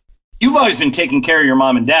always been taking care of your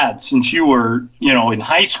mom and dad since you were, in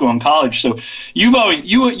high school and college. So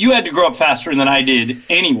you had to grow up faster than I did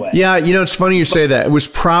anyway. Yeah, it's funny you say that. It was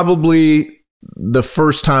probably the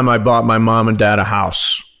first time I bought my mom and dad a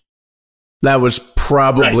house. That was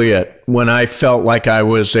probably it, when I felt like I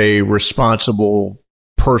was a responsible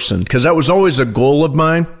person, because that was always a goal of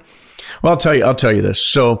mine. Well, I'll tell you this.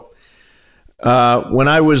 So when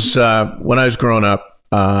I was growing up,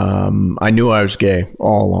 I knew I was gay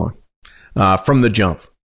all along. From the jump.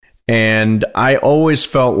 And I always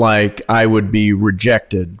felt like I would be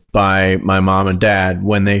rejected by my mom and dad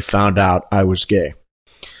when they found out I was gay.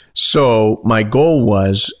 So my goal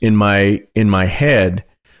was, in my head,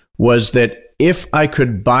 was that if I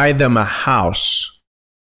could buy them a house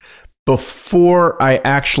before I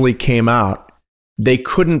actually came out, they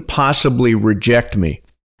couldn't possibly reject me,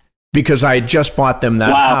 because I had just bought them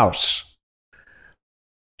that house.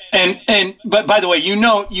 But by the way, you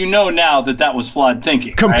know now that was flawed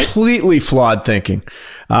thinking. Completely right? Flawed thinking.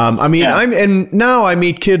 And now I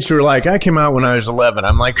meet kids who are like, I came out when I was 11.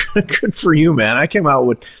 I'm like, good for you, man. I came out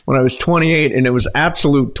when I was 28, and it was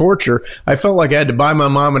absolute torture. I felt like I had to buy my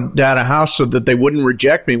mom and dad a house so that they wouldn't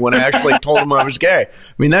reject me when I actually told them I was gay.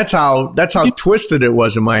 I mean, that's how twisted it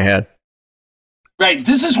was in my head. Right.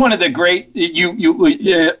 This is one of the great.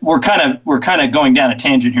 We're kind of going down a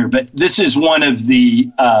tangent here, but this is one of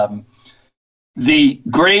the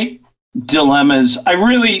great dilemmas. I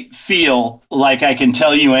really feel like I can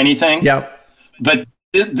tell you anything. Yep. But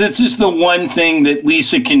this is the one thing that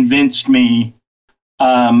Lisa convinced me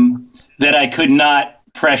that I could not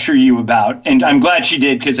pressure you about, and I'm glad she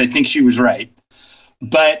did because I think she was right.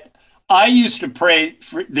 But I used to pray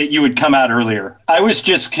that you would come out earlier. I was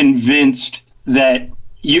just convinced that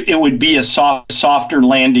it would be a softer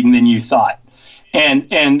landing than you thought,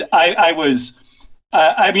 and I was.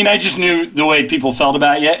 I just knew the way people felt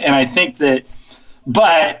about you, and I think that.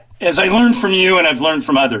 But as I learned from you, and I've learned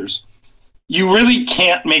from others, you really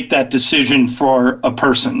can't make that decision for a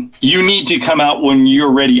person. You need to come out when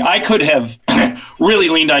you're ready. I could have really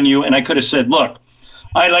leaned on you, and I could have said, "Look,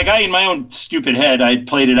 I in my own stupid head, I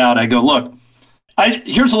played it out. I go, look,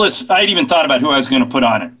 here's a list. I'd even thought about who I was going to put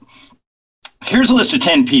on it. Here's a list of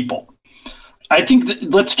 10 people. I think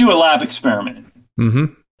let's do a lab experiment.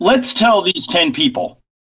 Mm-hmm. Let's tell these 10 people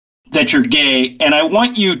that you're gay, and I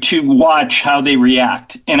want you to watch how they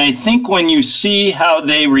react. And I think when you see how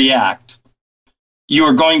they react, you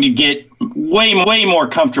are going to get way more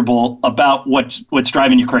comfortable about what's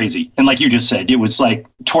driving you crazy. And like you just said, it was like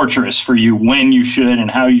torturous for you when you should and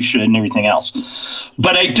how you should and everything else.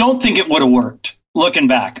 But I don't think it would have worked looking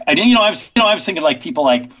back. I was thinking like people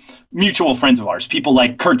like mutual friends of ours, people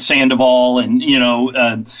like Kurt Sandoval, and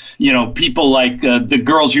people like the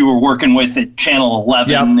girls you were working with at Channel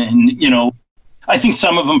 11, yep. And I think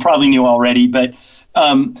some of them probably knew already, but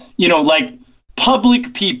like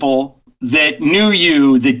public people that knew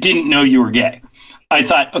you that didn't know you were gay. I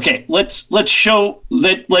thought, okay, let's show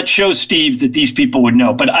Steve that these people would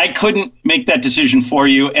know, but I couldn't make that decision for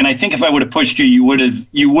you, and I think if I would have pushed you, you would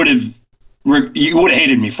have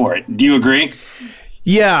hated me for it. Do you agree?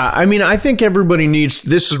 Yeah, I mean, I think everybody needs,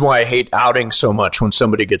 this is why I hate outing so much when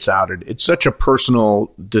somebody gets outed. It's such a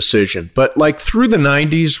personal decision. But like through the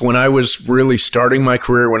 90s, when I was really starting my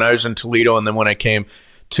career, when I was in Toledo, and then when I came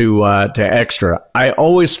to Extra, I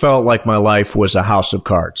always felt like my life was a house of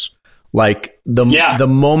cards. Like the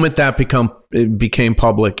moment that became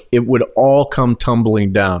public, it would all come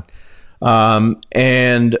tumbling down.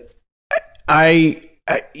 And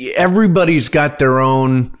everybody's got their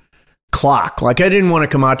own clock. Like I didn't want to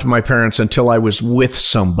come out to my parents until I was with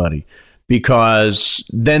somebody, because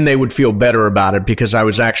then they would feel better about it because I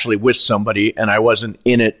was actually with somebody and I wasn't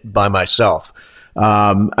in it by myself.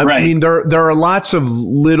 Right. I mean, there are lots of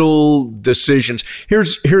little decisions.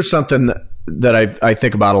 Here's something that I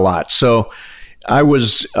think about a lot. So I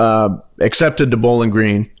was accepted to Bowling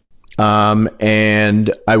Green,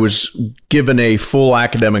 and I was given a full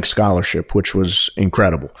academic scholarship, which was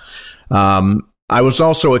incredible. I was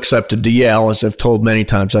also accepted to Yale. As I've told many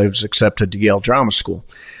times, I was accepted to Yale Drama School.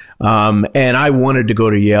 And I wanted to go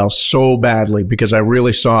to Yale so badly because I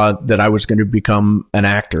really saw that I was going to become an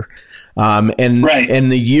actor.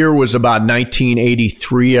 And the year was about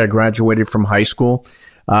 1983. I graduated from high school.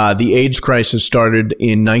 The AIDS crisis started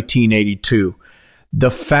in 1982.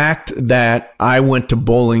 The fact that I went to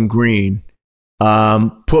Bowling Green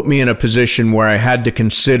put me in a position where I had to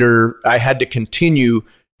continue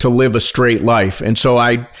to live a straight life. And so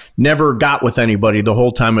I never got with anybody the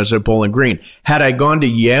whole time I was at Bowling Green. Had I gone to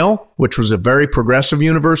Yale, which was a very progressive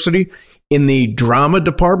university, in the drama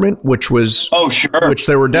department, which was which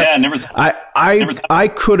they were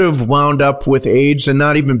I could have wound up with AIDS and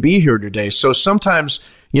not even be here today. So sometimes,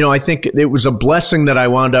 I think it was a blessing that I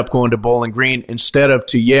wound up going to Bowling Green instead of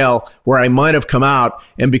to Yale, where I might have come out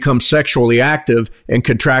and become sexually active and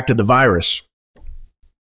contracted the virus.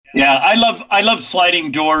 Yeah, I love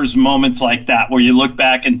sliding doors moments like that where you look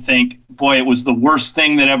back and think, boy, it was the worst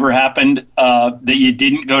thing that ever happened that you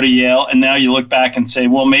didn't go to Yale, and now you look back and say,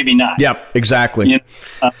 well, maybe not. Yep, exactly.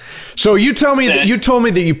 So you told me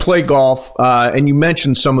that you play golf, and you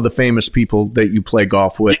mentioned some of the famous people that you play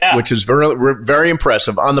golf with, which is very, very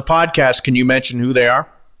impressive. On the podcast, can you mention who they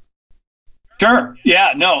are? Sure.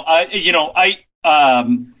 Yeah. No.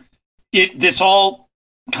 This all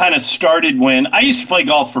kind of started when I used to play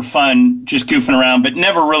golf for fun, just goofing around, but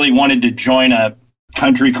never really wanted to join a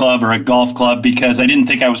country club or a golf club because I didn't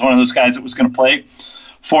think I was one of those guys that was going to play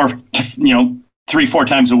 3-4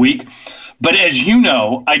 times a week. But as you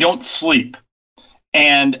know, I don't sleep.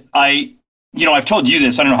 And I've told you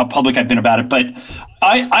this, I don't know how public I've been about it, but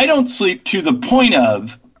I don't sleep to the point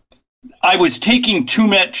of I was taking too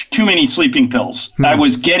many sleeping pills. I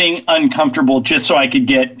was getting uncomfortable just so I could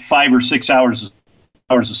get 5 or 6 hours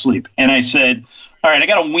of sleep. And I said, all right, I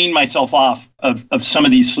got to wean myself off of some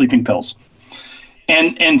of these sleeping pills.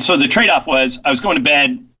 And so the trade-off was I was going to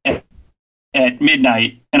bed at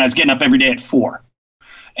midnight and I was getting up every day at 4.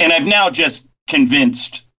 And I've now just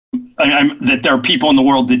convinced that there are people in the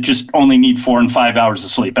world that just only need 4 and 5 hours of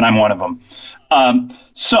sleep, and I'm one of them.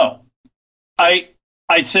 So I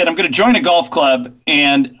said, I'm going to join a golf club,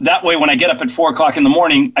 and that way when I get up at 4 o'clock in the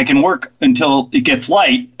morning, I can work until it gets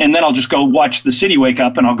light, and then I'll just go watch the city wake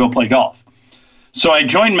up, and I'll go play golf. So I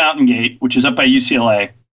joined Mountain Gate, which is up by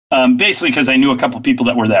UCLA, basically because I knew a couple people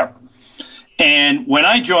that were there. And when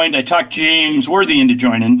I joined, I talked James Worthy into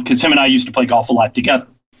joining because him and I used to play golf a lot together.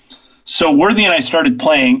 So Worthy and I started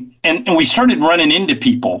playing, and we started running into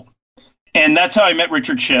people. And that's how I met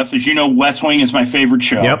Richard Schiff. As you know, West Wing is my favorite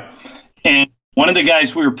show. Yep. And one of the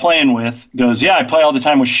guys we were playing with goes, yeah, I play all the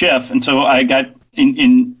time with Schiff. And so I got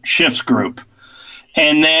in Schiff's group.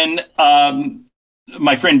 And then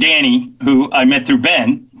my friend Danny, who I met through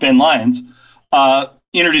Ben Lyons,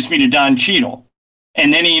 introduced me to Don Cheadle.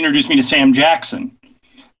 And then he introduced me to Sam Jackson.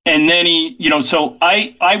 And then so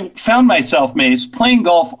I found myself, Mace, playing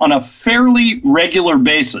golf on a fairly regular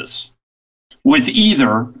basis with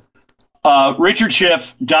either Richard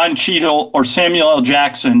Schiff, Don Cheadle, or Samuel L.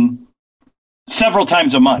 Jackson several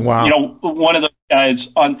times a month. Wow. One of those guys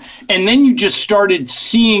on. And then you just started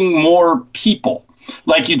seeing more people.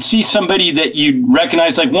 Like you'd see somebody that you'd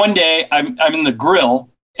recognize. Like one day I'm in the grill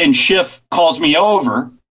and Schiff calls me over.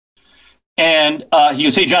 And he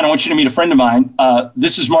goes, hey, John, I want you to meet a friend of mine.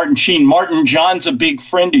 This is Martin Sheen. Martin, John's a big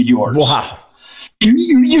friend of yours. Wow. And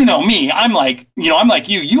you know me. I'm like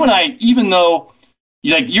you. You and I, even though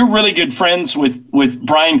you're really good friends with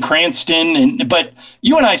Bryan Cranston, but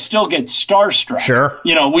you and I still get starstruck. Sure.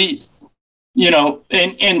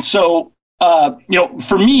 So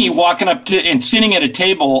for me, walking up to and sitting at a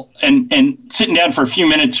table and sitting down for a few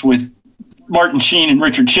minutes with Martin Sheen and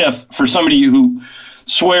Richard Schiff for somebody who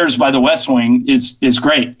swears by the West Wing is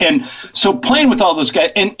great. And so playing with all those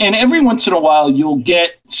guys, and every once in a while you'll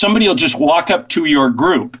get somebody will just walk up to your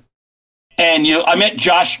group. And I met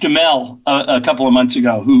Josh Duhamel a couple of months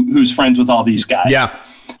ago, who's friends with all these guys. Yeah.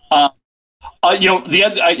 I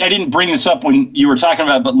didn't bring this up when you were talking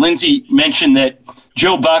about it, but Lindsay mentioned that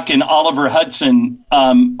Joe Buck and Oliver Hudson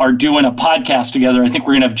are doing a podcast together. I think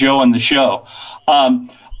we're going to have Joe on the show.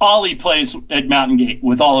 Ollie plays at Mountain Gate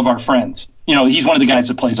with all of our friends. He's one of the guys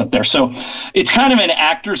that plays up there. So it's kind of an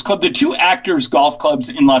actors club. The two actors golf clubs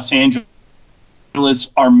in Los Angeles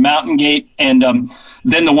are Mountain Gate and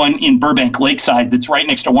then the one in Burbank Lakeside that's right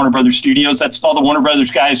next to Warner Brothers Studios. That's all the Warner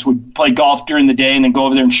Brothers guys would play golf during the day and then go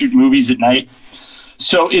over there and shoot movies at night.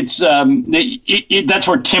 So it's that's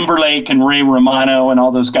where Timberlake and Ray Romano and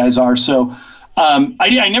all those guys are. So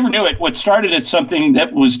I never knew it. What started as something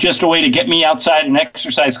that was just a way to get me outside and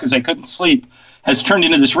exercise because I couldn't sleep has turned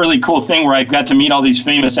into this really cool thing where I got to meet all these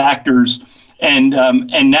famous actors. And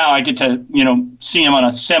now I get to, see them on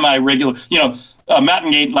a semi-regular,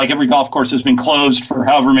 Mountain Gate, like every golf course, has been closed for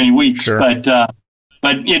however many weeks. Sure.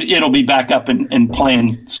 But it'll be back up and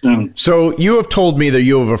playing soon. So you have told me that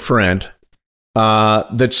you have a friend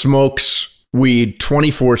that smokes weed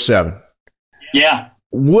 24/7. Yeah.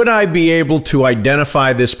 Would I be able to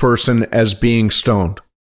identify this person as being stoned?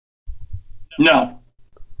 No.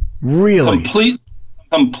 Really?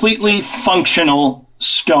 Completely functional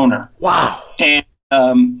stoner. Wow. And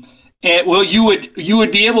well, you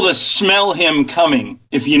would be able to smell him coming,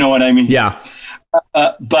 if you know what I mean. Yeah.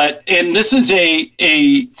 But this is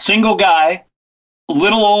a single guy, a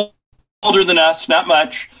little older than us, not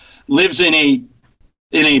much, lives in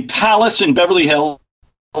a palace in Beverly Hills,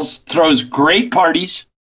 throws great parties,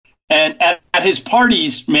 and at his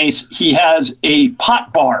parties, Mace, he has a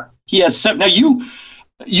pot bar. He has 7. Now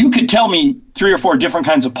you could tell me 3 or 4 different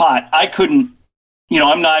kinds of pot. I couldn't.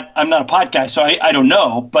 I'm not a pot guy, so I don't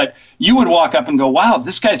know. But you would walk up and go, wow,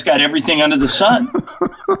 this guy's got everything under the sun.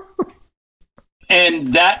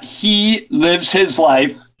 And that he lives his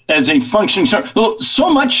life as a functioning stoner.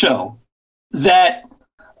 So much so that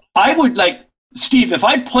I would Steve, if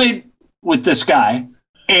I played with this guy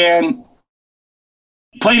and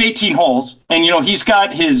played 18 holes and, he's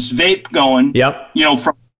got his vape going, yep.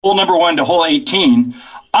 From hole number 1 to hole 18,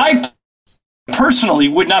 I personally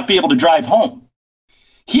would not be able to drive home.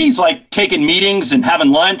 He's taking meetings and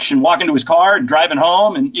having lunch and walking to his car and driving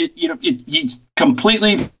home, and he's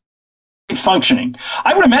completely functioning.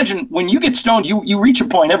 I would imagine when you get stoned, you reach a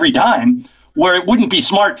point every time where it wouldn't be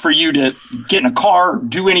smart for you to get in a car or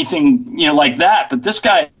do anything, like that. But this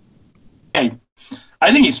guy, hey,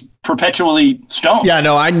 I think he's perpetually stoned. Yeah,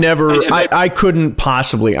 no, I couldn't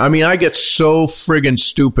possibly. I mean, I get so friggin'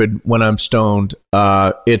 stupid when I'm stoned.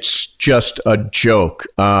 It's just a joke.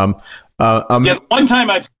 The one time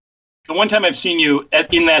I've seen you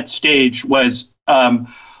in that stage was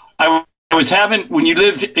I was having, when you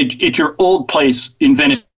lived at your old place in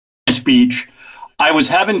Venice Beach, I was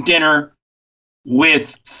having dinner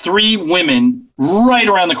with 3 women right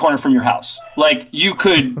around the corner from your house. Like you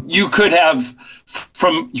could have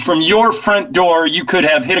from your front door, you could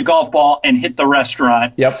have hit a golf ball and hit the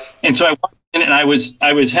restaurant. Yep. And so I walked in and I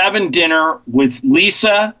was having dinner with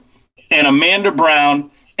Lisa and Amanda Brown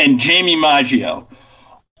and Jamie Maggio,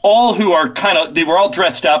 all who are they were all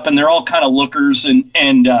dressed up and they're all kind of lookers and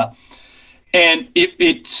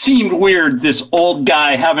it seemed weird, this old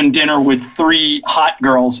guy having dinner with 3 hot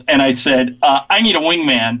girls. And I said, I need a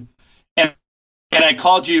wingman. And I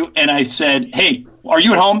called you and I said, hey, are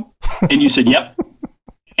you at home? And you said, yep.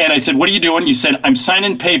 And I said, what are you doing? You said, I'm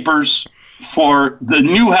signing papers for the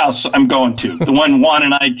new house I'm going to, the one Juan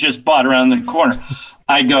and I just bought around the corner.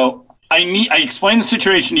 I go, I explained the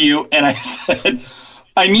situation to you. And I said,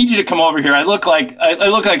 I need you to come over here. I look like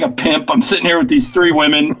a pimp. I'm sitting here with these 3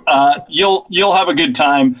 women. You'll have a good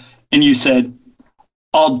time. And you said,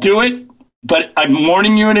 I'll do it, but I'm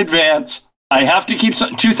warning you in advance. I have to keep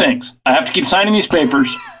 2 things. I have to keep signing these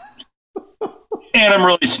papers, and I'm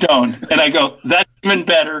really stoned. And I go, that's even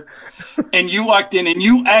better. And you walked in, and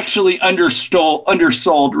you actually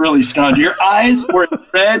undersold really stoned. Your eyes were as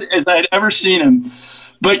red as I'd ever seen them,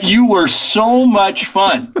 but you were so much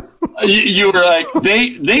fun. You were like,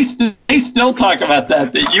 they still talk about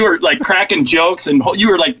that you were like cracking jokes, and you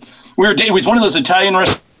were like, it was one of those Italian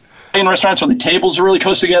restaurants where the tables are really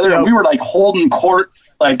close together. Yep. And we were like holding court,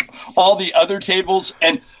 like all the other tables.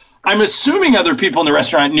 And I'm assuming other people in the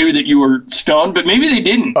restaurant knew that you were stoned, but maybe they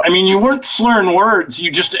didn't. I mean, you weren't slurring words.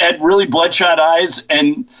 You just had really bloodshot eyes,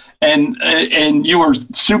 and you were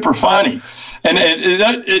super funny.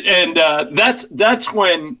 And that's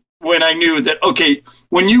when I knew that, okay,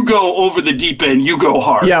 when you go over the deep end, you go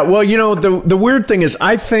hard. Yeah, well, the weird thing is,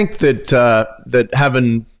 I think that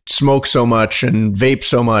having smoked so much and vaped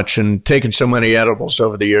so much and taken so many edibles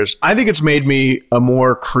over the years, I think it's made me a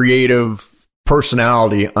more creative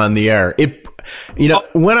personality on the air.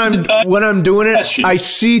 When I'm doing it, I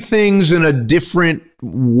see things in a different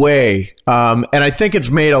way, and I think it's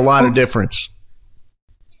made a lot of difference.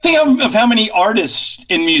 Think of how many artists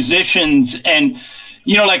and musicians and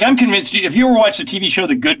like I'm convinced, if you ever watched the TV show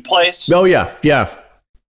The Good Place. Oh, yeah.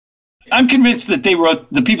 I'm convinced that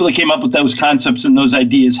the people that came up with those concepts and those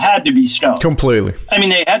ideas had to be stoned. Completely. I mean,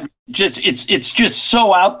 they had it's just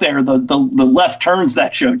so out there, the left turns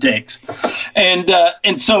that show takes.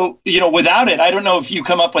 And so, without it, I don't know if you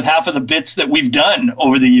come up with half of the bits that we've done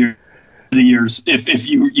over the years if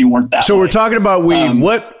you weren't that. So way. We're talking about weed.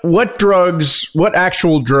 What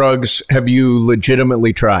actual drugs have you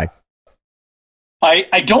legitimately tried?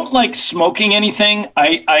 I don't like smoking anything.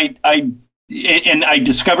 I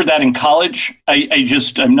discovered that in college.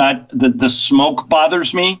 I'm not, the smoke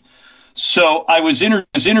bothers me. So I was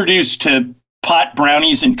introduced to pot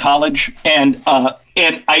brownies in college, and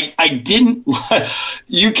I didn't.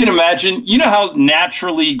 You can imagine. You know how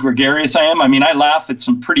naturally gregarious I am. I mean, I laugh at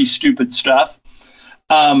some pretty stupid stuff.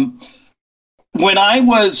 When I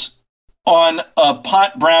was on a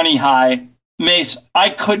pot brownie high, Mace, I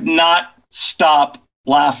could not stop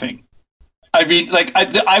laughing. I mean, like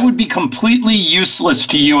I would be completely useless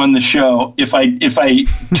to you on the show if I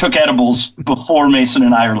took edibles before Mason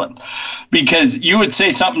in Ireland, because you would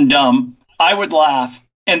say something dumb, I would laugh,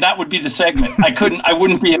 and that would be the segment. I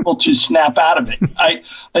wouldn't be able to snap out of it.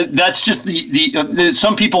 That's just the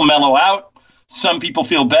some people mellow out, some people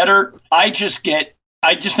feel better. I just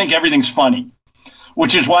think everything's funny,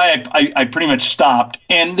 which is why I pretty much stopped.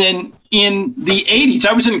 And then in the 80s,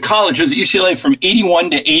 I was in college. I was at UCLA from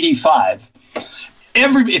 81 to 85.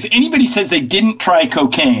 If anybody says they didn't try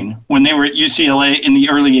cocaine when they were at UCLA in the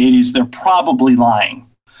early 80s, they're probably lying.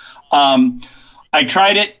 I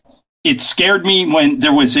tried it. It scared me when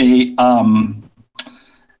there was you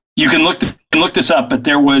can look this up, but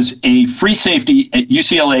there was a free safety at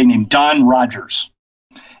UCLA named Don Rogers.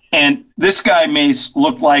 And this guy, Mace,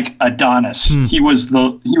 looked like Adonis. There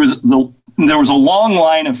was a long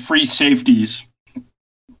line of free safeties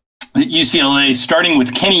at UCLA, starting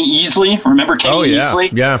with Kenny Easley. Remember Kenny Easley?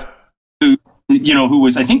 Yeah. Who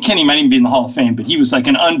was, I think Kenny might even be in the Hall of Fame, but he was like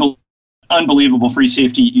an unbelievable free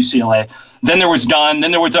safety at UCLA. Then there was Don.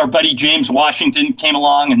 Then there was our buddy James Washington came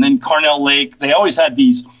along, and then Carnell Lake. They always had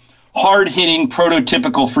these hard-hitting,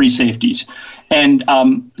 prototypical free safeties. And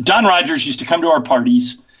Don Rogers used to come to our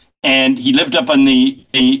parties, and he lived up in the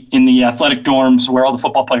athletic dorms where all the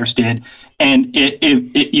football players did. And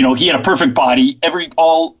he had a perfect body. Every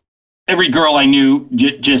girl I knew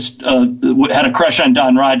just had a crush on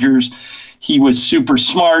Don Rogers. He was super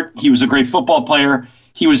smart. He was a great football player.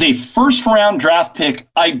 He was a first-round draft pick,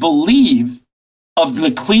 I believe, of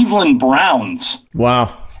the Cleveland Browns.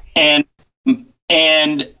 Wow. And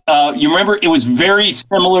you remember, it was very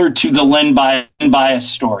similar to the Len Bias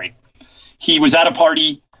story. He was at a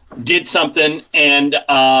party, did something, and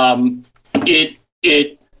he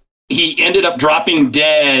ended up dropping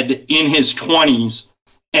dead in his 20s,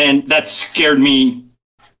 and that scared me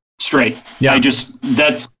straight. Yeah.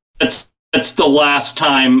 That's the last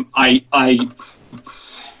time I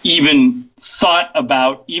even thought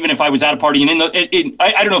about, even if I was at a party. And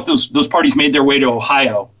I don't know if those parties made their way to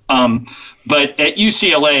Ohio, but at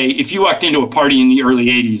UCLA, if you walked into a party in the early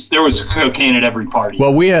 80s, there was cocaine at every party.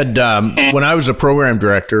 Well, we had, when I was a program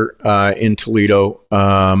director in Toledo,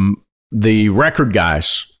 the record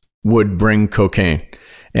guys would bring cocaine.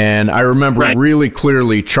 And I remember really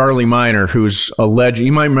clearly Charlie Miner, who's a legend.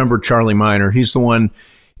 You might remember Charlie Miner. He's the one,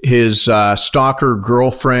 his stalker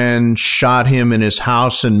girlfriend shot him in his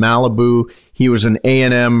house in Malibu. He was an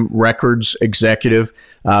A&M Records executive.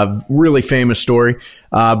 Really famous story.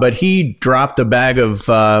 But he dropped a bag of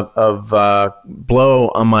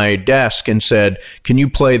blow on my desk and said, "Can you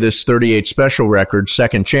play this 38 Special record,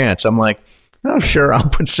 Second Chance?" I'm like, "Oh, sure, I'll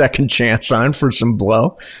put Second Chance on for some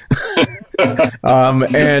blow."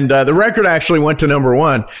 And the record actually went to number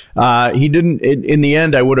one. He didn't, in the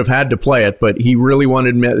end, I would have had to play it, but he really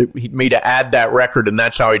wanted me to add that record, and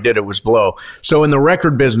that's how he did it, was blow. So in the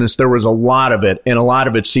record business, there was a lot of it, and a lot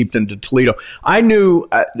of it seeped into Toledo. I knew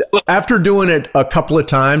after doing it a couple of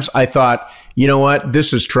times, I thought, you know what,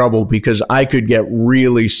 this is trouble, because I could get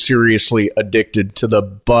really seriously addicted to the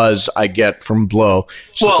buzz I get from blow.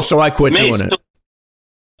 So I quit doing it.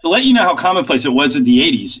 To let you know how commonplace it was in the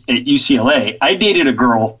 80s at UCLA, I dated a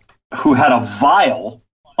girl who had a vial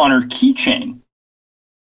on her keychain.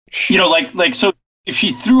 You know, like so if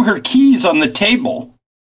she threw her keys on the table,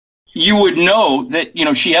 you would know that, you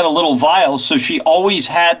know, she had a little vial, so she always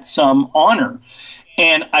had some on her.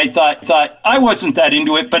 And I thought I wasn't that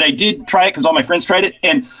into it, but I did try it because all my friends tried it.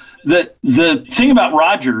 And the thing about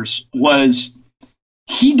Rogers was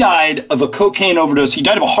he died of a cocaine overdose. He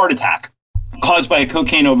died of a heart attack caused by a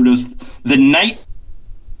cocaine overdose the night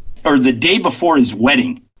or the day before his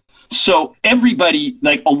wedding. So everybody,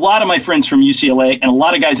 like a lot of my friends from UCLA and a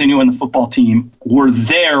lot of guys I knew on the football team, were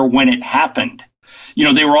there when it happened. You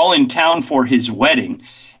know, they were all in town for his wedding.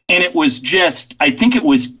 And it was just, I think it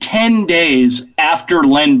was 10 days after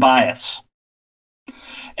Len Bias.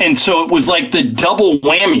 And so it was like the double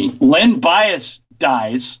whammy. Len Bias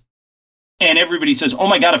dies, and everybody says, "Oh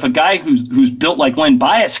my God, if a guy who's built like Len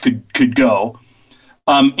Bias could go,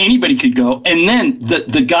 anybody could go." And then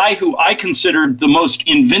the guy who I considered the most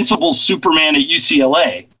invincible Superman at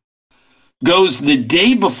UCLA goes the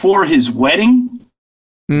day before his wedding,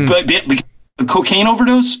 but a cocaine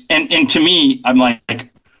overdose. And to me, I'm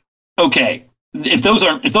like, okay, if those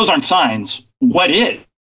aren't signs, what is?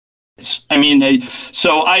 I mean,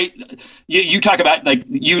 you talk about like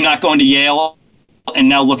you not going to Yale, and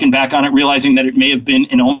now looking back on it, realizing that it may have been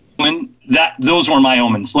an omen. Those were my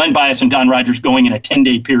omens. Len Bias and Don Rogers going in a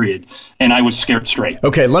 10-day period, and I was scared straight.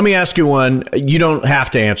 Okay, let me ask you one. You don't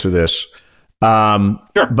have to answer this,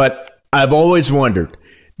 sure. But I've always wondered: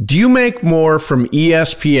 do you make more from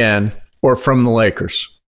ESPN or from the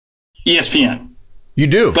Lakers? ESPN. You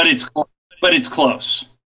do, but it's close.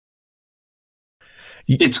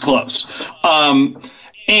 It's close.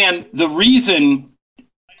 And the reason,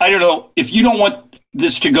 I don't know, if you don't want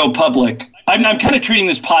this to go public, I'm kind of treating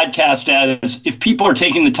this podcast as, if people are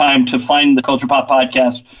taking the time to find the Culture Pop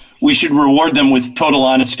podcast, we should reward them with total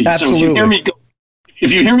honesty. Absolutely. So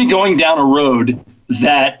if you hear me going down a road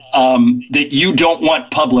that you don't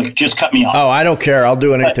want public, just cut me off. Oh, I don't care. I'll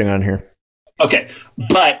do anything on here. Okay.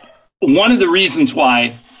 But one of the reasons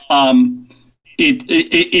why I make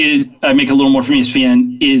a little more from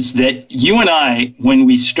ESPN is that you and I, when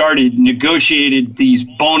we started, negotiated these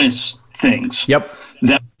bonus things. Yep.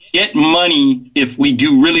 That get money if we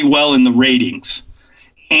do really well in the ratings.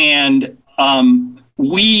 And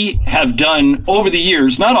we have done over the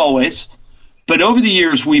years, not always, but over the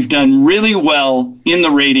years, we've done really well in the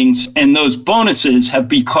ratings, and those bonuses have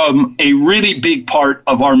become a really big part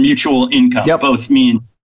of our mutual income, yep. Both me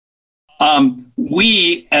and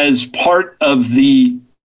we, as part of the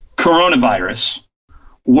coronavirus,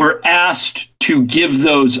 were asked to give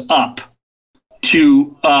those up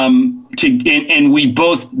and we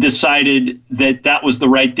both decided that was the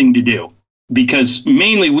right thing to do, because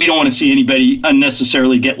mainly we don't want to see anybody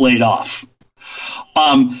unnecessarily get laid off.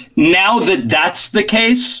 Now that that's the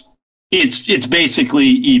case, it's basically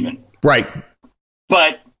even. Right.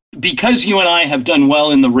 But because you and I have done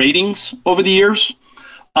well in the ratings over the years,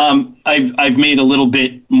 I've made a little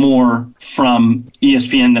bit more from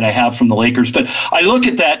ESPN than I have from the Lakers. But I look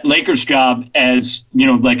at that Lakers job as,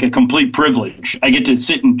 like a complete privilege. I get to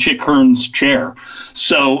sit in Chick Hearn's chair.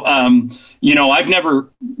 So, the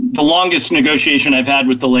longest negotiation I've had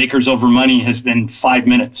with the Lakers over money has been 5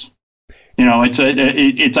 minutes.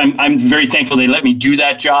 I'm very thankful they let me do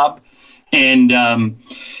that job. And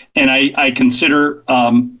I consider,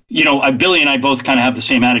 Billy and I both kind of have the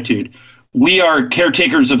same attitude. We are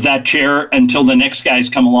caretakers of that chair until the next guys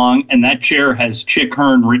come along, and that chair has Chick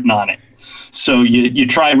Hearn written on it. So you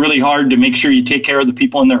try really hard to make sure you take care of the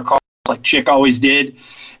people in their cars like Chick always did,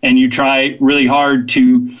 and you try really hard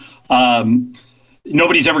to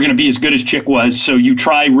nobody's ever going to be as good as Chick was, so you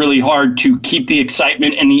try really hard to keep the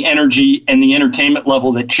excitement and the energy and the entertainment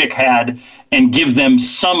level that Chick had and give them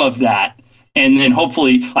some of that. And then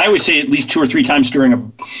hopefully, I always say at least 2 or 3 times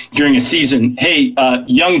during a season, hey,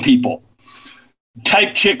 young people,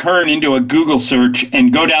 type Chick Hearn into a Google search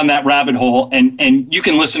and go down that rabbit hole, and you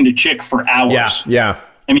can listen to Chick for hours. Yeah.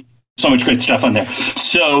 I mean, so much great stuff on there.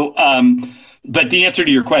 So, but the answer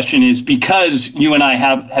to your question is, because you and I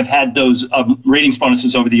have had those ratings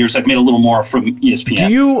bonuses over the years, I've made a little more from ESPN.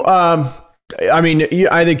 Do you?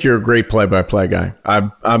 I think you're a great play-by-play guy.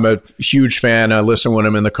 I'm a huge fan. I listen when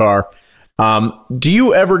I'm in the car. Do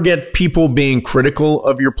you ever get people being critical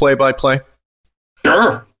of your play-by-play?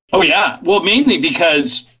 Sure. Oh, yeah. Well, mainly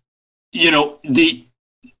because, so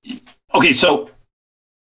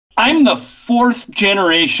I'm the 4th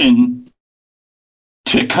generation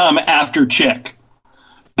to come after Chick,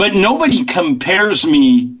 but nobody compares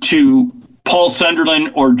me to Paul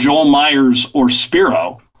Sunderland or Joel Myers or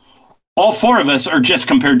Spiro. All 4 of us are just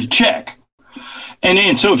compared to Chick.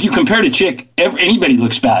 And so if you compare to Chick, anybody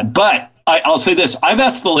looks bad. But I'll say this. I've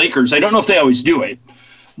asked the Lakers, I don't know if they always do it,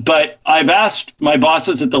 but I've asked my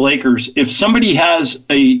bosses at the Lakers, if somebody has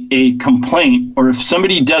a complaint, or if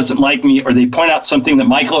somebody doesn't like me, or they point out something that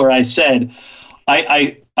Michael or I said,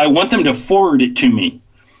 I want them to forward it to me.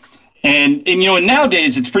 And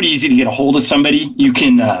nowadays it's pretty easy to get a hold of somebody. You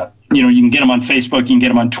can you can get them on Facebook, you can get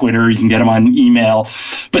them on Twitter, you can get them on email,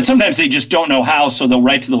 but sometimes they just don't know how, so they'll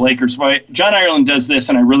write to the Lakers. Well, John Ireland does this,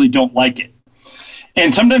 and I really don't like it.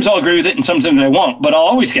 And sometimes I'll agree with it, and sometimes I won't, but I'll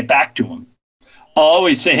always get back to them. I'll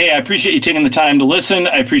always say, hey, I appreciate you taking the time to listen.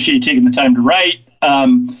 I appreciate you taking the time to write.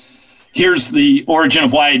 Here's the origin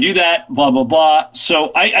of why I do that, blah, blah, blah.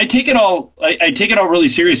 So I take it all really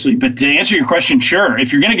seriously. But to answer your question, sure,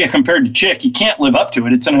 if you're going to get compared to Chick, you can't live up to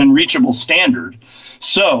it. It's an unreachable standard.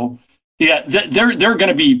 So, yeah, there are going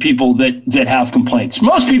to be people that have complaints.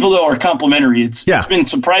 Most people, though, are complimentary. It's been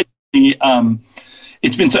surprisingly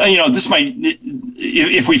it's been, this might,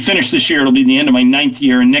 if we finish this year, it'll be the end of my 9th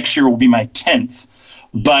year, and next year will be my 10th.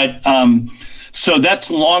 But so that's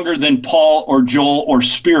longer than Paul or Joel or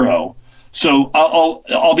Spiro. So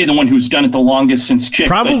I'll be the one who's done it the longest since Chick.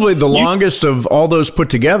 Probably the longest of all those put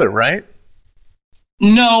together, right?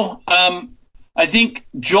 No, I think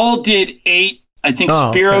Joel did 8. I think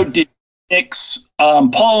Spiro did 6.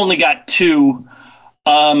 Paul only got 2.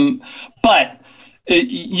 But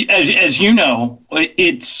as you know,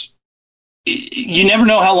 you never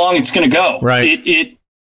know how long it's going to go. Right.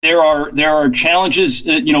 There are challenges.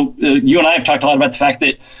 You and I have talked a lot about the fact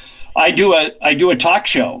that I do a talk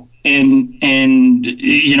show, and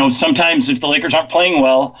sometimes if the Lakers aren't playing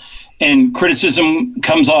well and criticism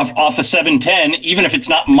comes off a 7-10, even if it's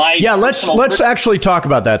not my let's actually talk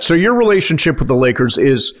about that. So your relationship with the Lakers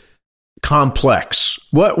is complex.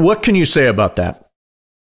 What can you say about that?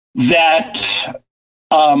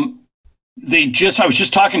 I was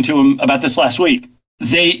just talking to him about this last week.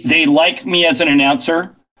 They like me as an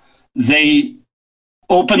announcer. They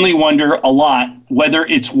openly wonder a lot whether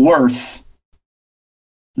it's worth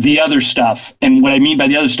the other stuff. And what I mean by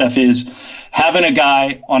the other stuff is having a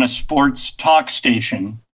guy on a sports talk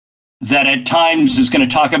station that at times is going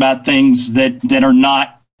to talk about things that are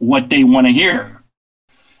not what they want to hear.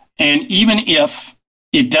 And even if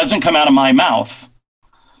it doesn't come out of my mouth,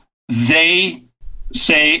 they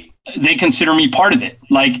say they consider me part of it.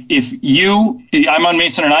 Like I'm on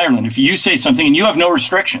Mason and Ireland. If you say something, and you have no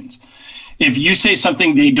restrictions, if you say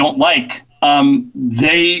something they don't like,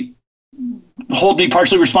 they hold me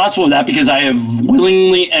partially responsible for that, because I have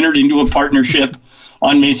willingly entered into a partnership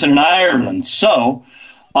on Mason and Ireland. So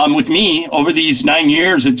With me, over these 9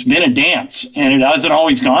 years, it's been a dance, and it hasn't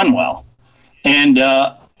always gone well. And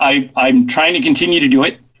I'm trying to continue to do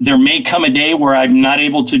it. There may come a day where I'm not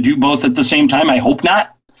able to do both at the same time. I hope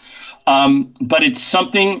not. But it's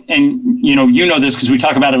something, and you know this because we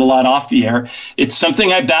talk about it a lot off the air. It's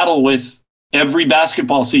something I battle with every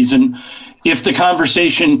basketball season. If the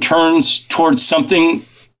conversation turns towards something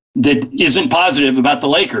that isn't positive about the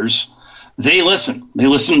Lakers, they listen. They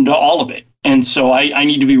listen to all of it. And so I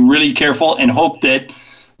need to be really careful and hope that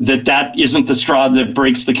isn't the straw that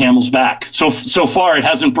breaks the camel's back. So far it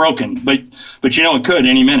hasn't broken, but it could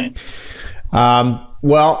any minute.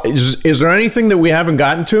 Well, is there anything that we haven't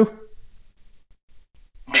gotten to?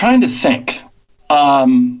 I'm trying to think. I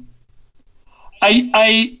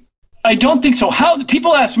don't think so.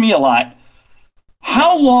 People ask me a lot,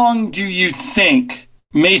 how long do you think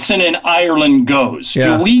Mason and Ireland goes?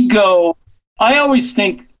 Yeah. Do we go? I always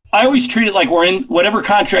treat it like we're in whatever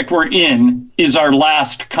contract we're in is our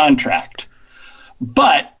last contract.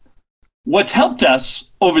 But what's helped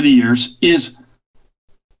us over the years is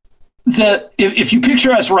if you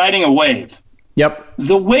picture us riding a wave. Yep.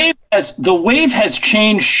 The wave has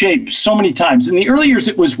changed shape so many times. In the early years,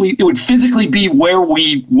 it would physically be where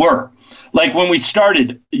we were. Like when we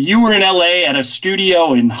started, you were in LA at a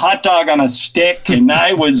studio in Hot Dog on a Stick, and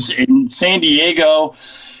I was in San Diego,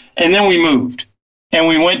 and then we moved. And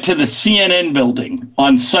we went to the CNN building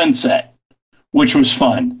on Sunset, which was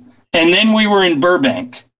fun. And then we were in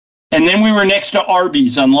Burbank. And then we were next to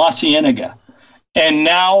Arby's on La Cienega. And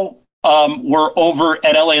now we're over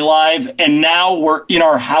at LA Live. And now we're in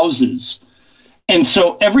our houses. And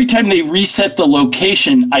so every time they reset the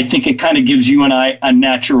location, I think it kind of gives you and I a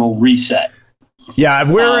natural reset. Yeah,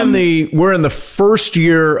 we're in the first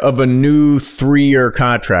year of a new 3-year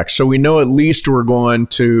contract. So we know at least we're going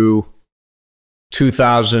to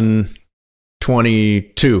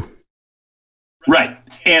 2022. Right.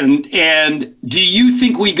 And do you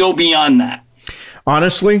think we go beyond that?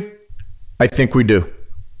 Honestly, I think we do.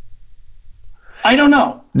 I don't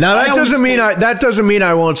know. Now that doesn't mean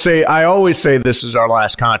I won't say. I always say this is our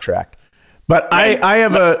last contract, but right.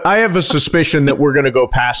 I have a suspicion that we're going to go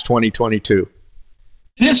past 2022.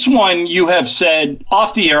 This one you have said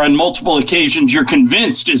off the air on multiple occasions. You're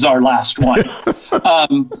convinced is our last one.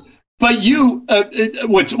 But you,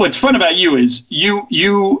 what's fun about you is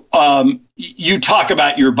you talk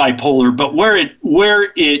about your bipolar, but where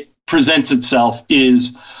it presents itself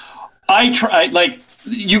is I try, like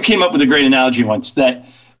you came up with a great analogy once that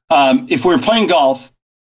if we were playing golf,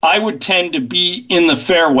 I would tend to be in the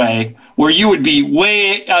fairway where you would be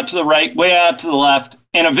way out to the right, way out to the left,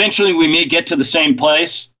 and eventually we may get to the same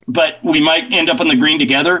place, but we might end up on the green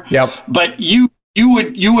together. Yep. But you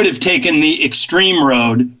would have taken the extreme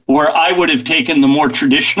road, where I would have taken the more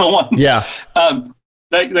traditional one. Yeah.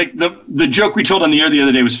 Like the joke we told on the air the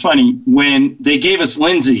other day was funny. When they gave us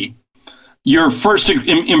Lindsay, your first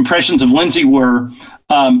impressions of Lindsay were,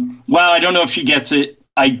 wow, I don't know if she gets it.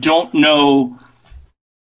 I don't know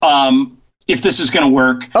if this is going to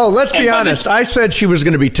work. Oh, let's be honest. I said she was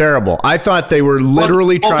going to be terrible. I thought they were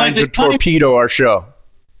literally trying to torpedo our show.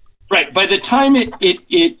 Right. By the time it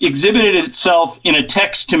exhibited itself in a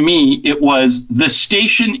text to me, it was, the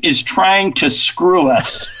station is trying to screw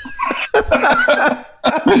us. I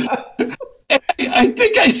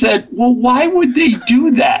think I said, well, why would they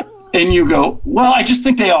do that? And you go, well, I just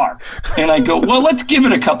think they are. And I go, well, let's give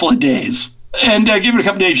it a couple of days. And give it a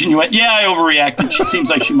couple of days, and you went, yeah, I overreacted. She seems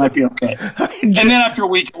like she might be okay. And then after a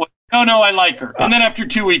week, it was, no, I like her. And then after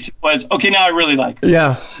 2 weeks, it was, okay, now I really like her.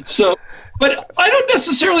 Yeah. So, but I don't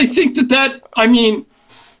necessarily think that, I mean.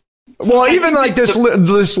 Well, even like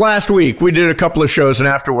this last week, we did a couple of shows, and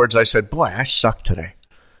afterwards I said, boy, I sucked today.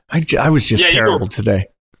 I was just terrible today.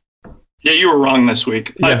 Yeah, you were wrong this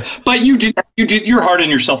week. Yeah. But you're hard on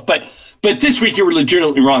yourself. But this week you were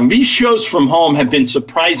legitimately wrong. These shows from home have been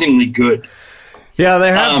surprisingly good. Yeah,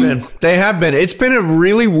 they have been. They have been. It's been a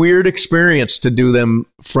really weird experience to do them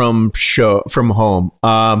from home.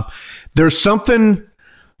 There's something.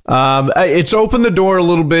 It's opened the door a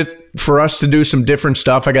little bit for us to do some different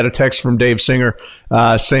stuff. I got a text from Dave Singer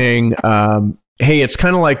saying, "Hey, it's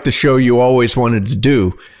kind of like the show you always wanted to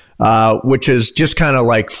do." Which is just kind of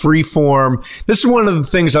like free form. This is one of the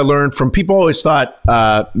things I learned from people. Always thought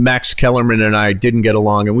Max Kellerman and I didn't get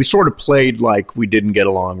along, and we sort of played like we didn't get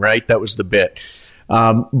along, right? That was the bit.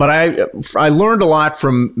 But I learned a lot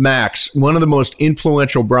from Max, one of the most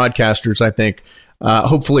influential broadcasters, I think.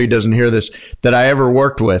 Hopefully he doesn't hear this, that I ever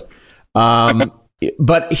worked with.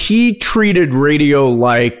 But he treated radio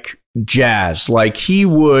like Jazz. Like, he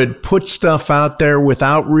would put stuff out there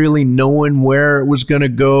without really knowing where it was going to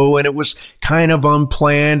go, and it was kind of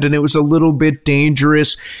unplanned, and it was a little bit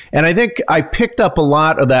dangerous. And I think I picked up a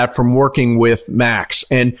lot of that from working with Max,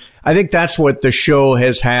 and I think that's what the show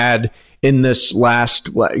has had in this last,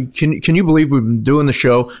 can you believe we've been doing the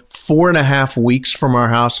show 4.5 weeks from our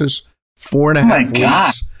houses? 4.5 weeks.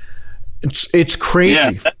 God. It's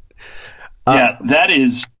crazy. Yeah, that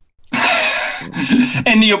is.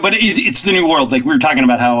 And but it's the new world. Like, we were talking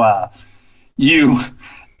about how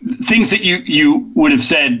things that you would have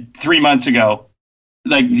said 3 months ago,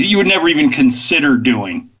 like, you would never even consider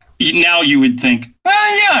doing. Now you would think,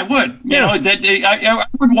 yeah, I would. You know, that I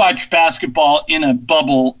would watch basketball in a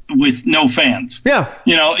bubble with no fans. Yeah.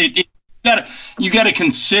 You know, you got to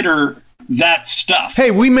consider that stuff.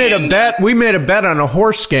 Hey, we made a bet. We made a bet on a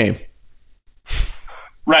horse game.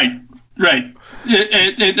 Right.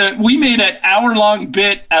 We made an hour-long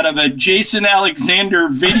bit out of a Jason Alexander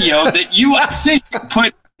video that you, I think,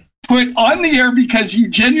 put on the air because you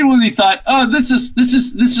genuinely thought, "Oh, this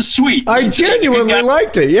is sweet." I genuinely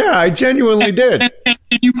liked it. Yeah, I genuinely did. And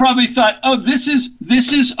you probably thought, "Oh, this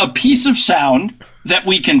is a piece of sound that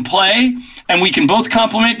we can play, and we can both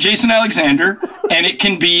compliment Jason Alexander, and it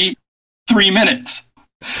can be 3 minutes."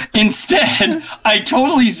 Instead, I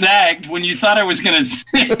totally zagged when you thought I was going to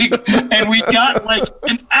zig, and we got like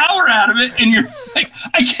an hour out of it, and you're like,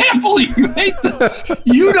 I can't believe you hate this.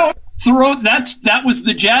 You don't throw, that was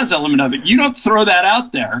the Jazz element of it. You don't throw that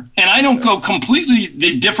out there, and I don't go completely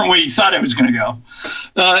the different way you thought I was going to go.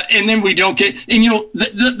 And then we don't get, and you know,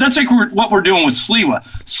 that's like what we're doing with Sliwa.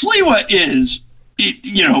 Sliwa is,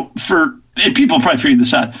 you know, and people probably figured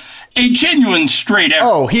this out, a genuine straight arrow.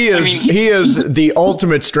 Oh, he is. I mean, he is the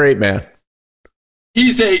ultimate straight man.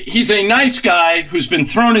 He's a nice guy who's been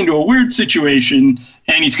thrown into a weird situation,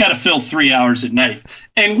 and he's got to fill 3 hours at night.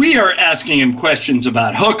 And we are asking him questions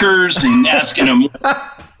about hookers and asking him,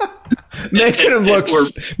 making him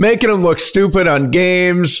look stupid on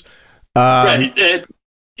games. Right.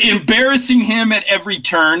 Embarrassing him at every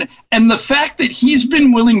turn, and the fact that he's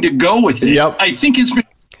been willing to go with it, I think has been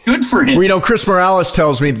good for him. Well, you know, Chris Morales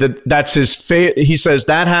tells me that's his he says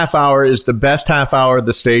that half hour is the best half hour of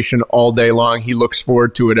the station all day long. He looks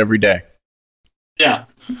forward to it every day. Yeah,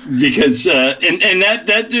 because and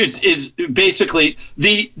that is basically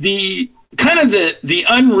the kind of the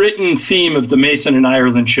unwritten theme of the Mason and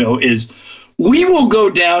Ireland show is we will go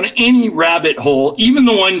down any rabbit hole, even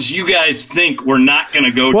the ones you guys think we're not going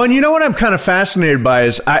to go. Well, and you know what I'm kind of fascinated by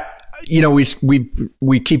is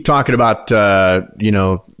we keep talking about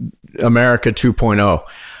America 2.0.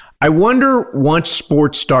 I wonder once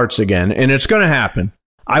sports starts again, and it's going to happen,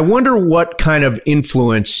 I wonder what kind of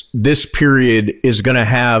influence this period is going to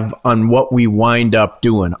have on what we wind up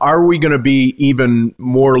doing. Are we going to be even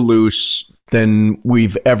more loose than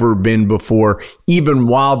we've ever been before, even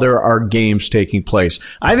while there are games taking place?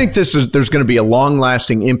 I think there's going to be a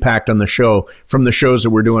long-lasting impact on the show from the shows that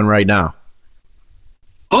we're doing right now.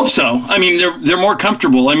 Hope so. I mean, they're more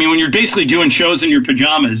comfortable. I mean, when you're basically doing shows in your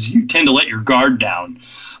pajamas, you tend to let your guard down.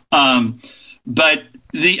 But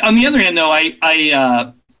on the other hand, though,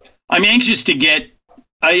 I'm anxious to get.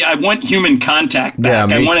 I want human contact back.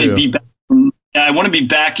 Yeah, I want to be back. I want to be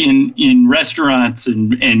back in restaurants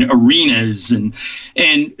and arenas and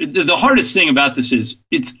the hardest thing about this is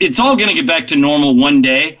it's all going to get back to normal one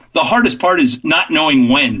day. The hardest part is not knowing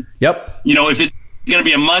when. Yep. You know, if it's going to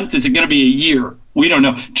be a month, is it going to be a year? We don't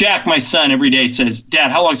know. Jack, my son, every day says,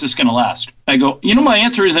 "Dad, how long is this going to last?" I go, my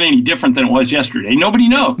answer isn't any different than it was yesterday. Nobody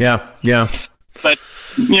knows. Yeah. But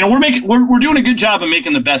we're doing a good job of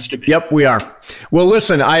making the best of it. Yep, we are. Well,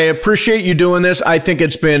 listen, I appreciate you doing this. I think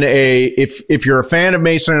it's been if you're a fan of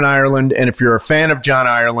Mason and Ireland, and if you're a fan of John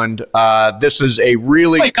Ireland, this is a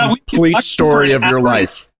really complete story of your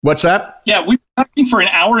life. What's that? Yeah, we've been talking for an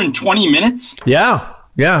hour and 20 minutes. Yeah.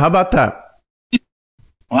 How about that?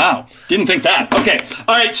 Wow, didn't think that. Okay,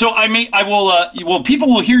 all right. So people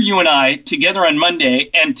will hear you and I together on Monday,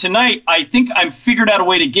 and tonight I think I've figured out a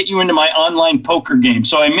way to get you into my online poker game.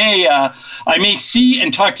 So I may see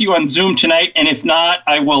and talk to you on Zoom tonight, and if not,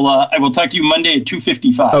 I will talk to you Monday at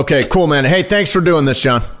 2:55. Okay, cool, man. Hey, thanks for doing this,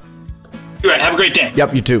 John. All right, have a great day.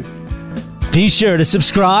 Yep, you too. Be sure to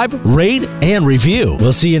subscribe, rate, and review.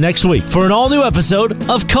 We'll see you next week for an all-new episode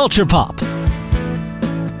of Culture Pop.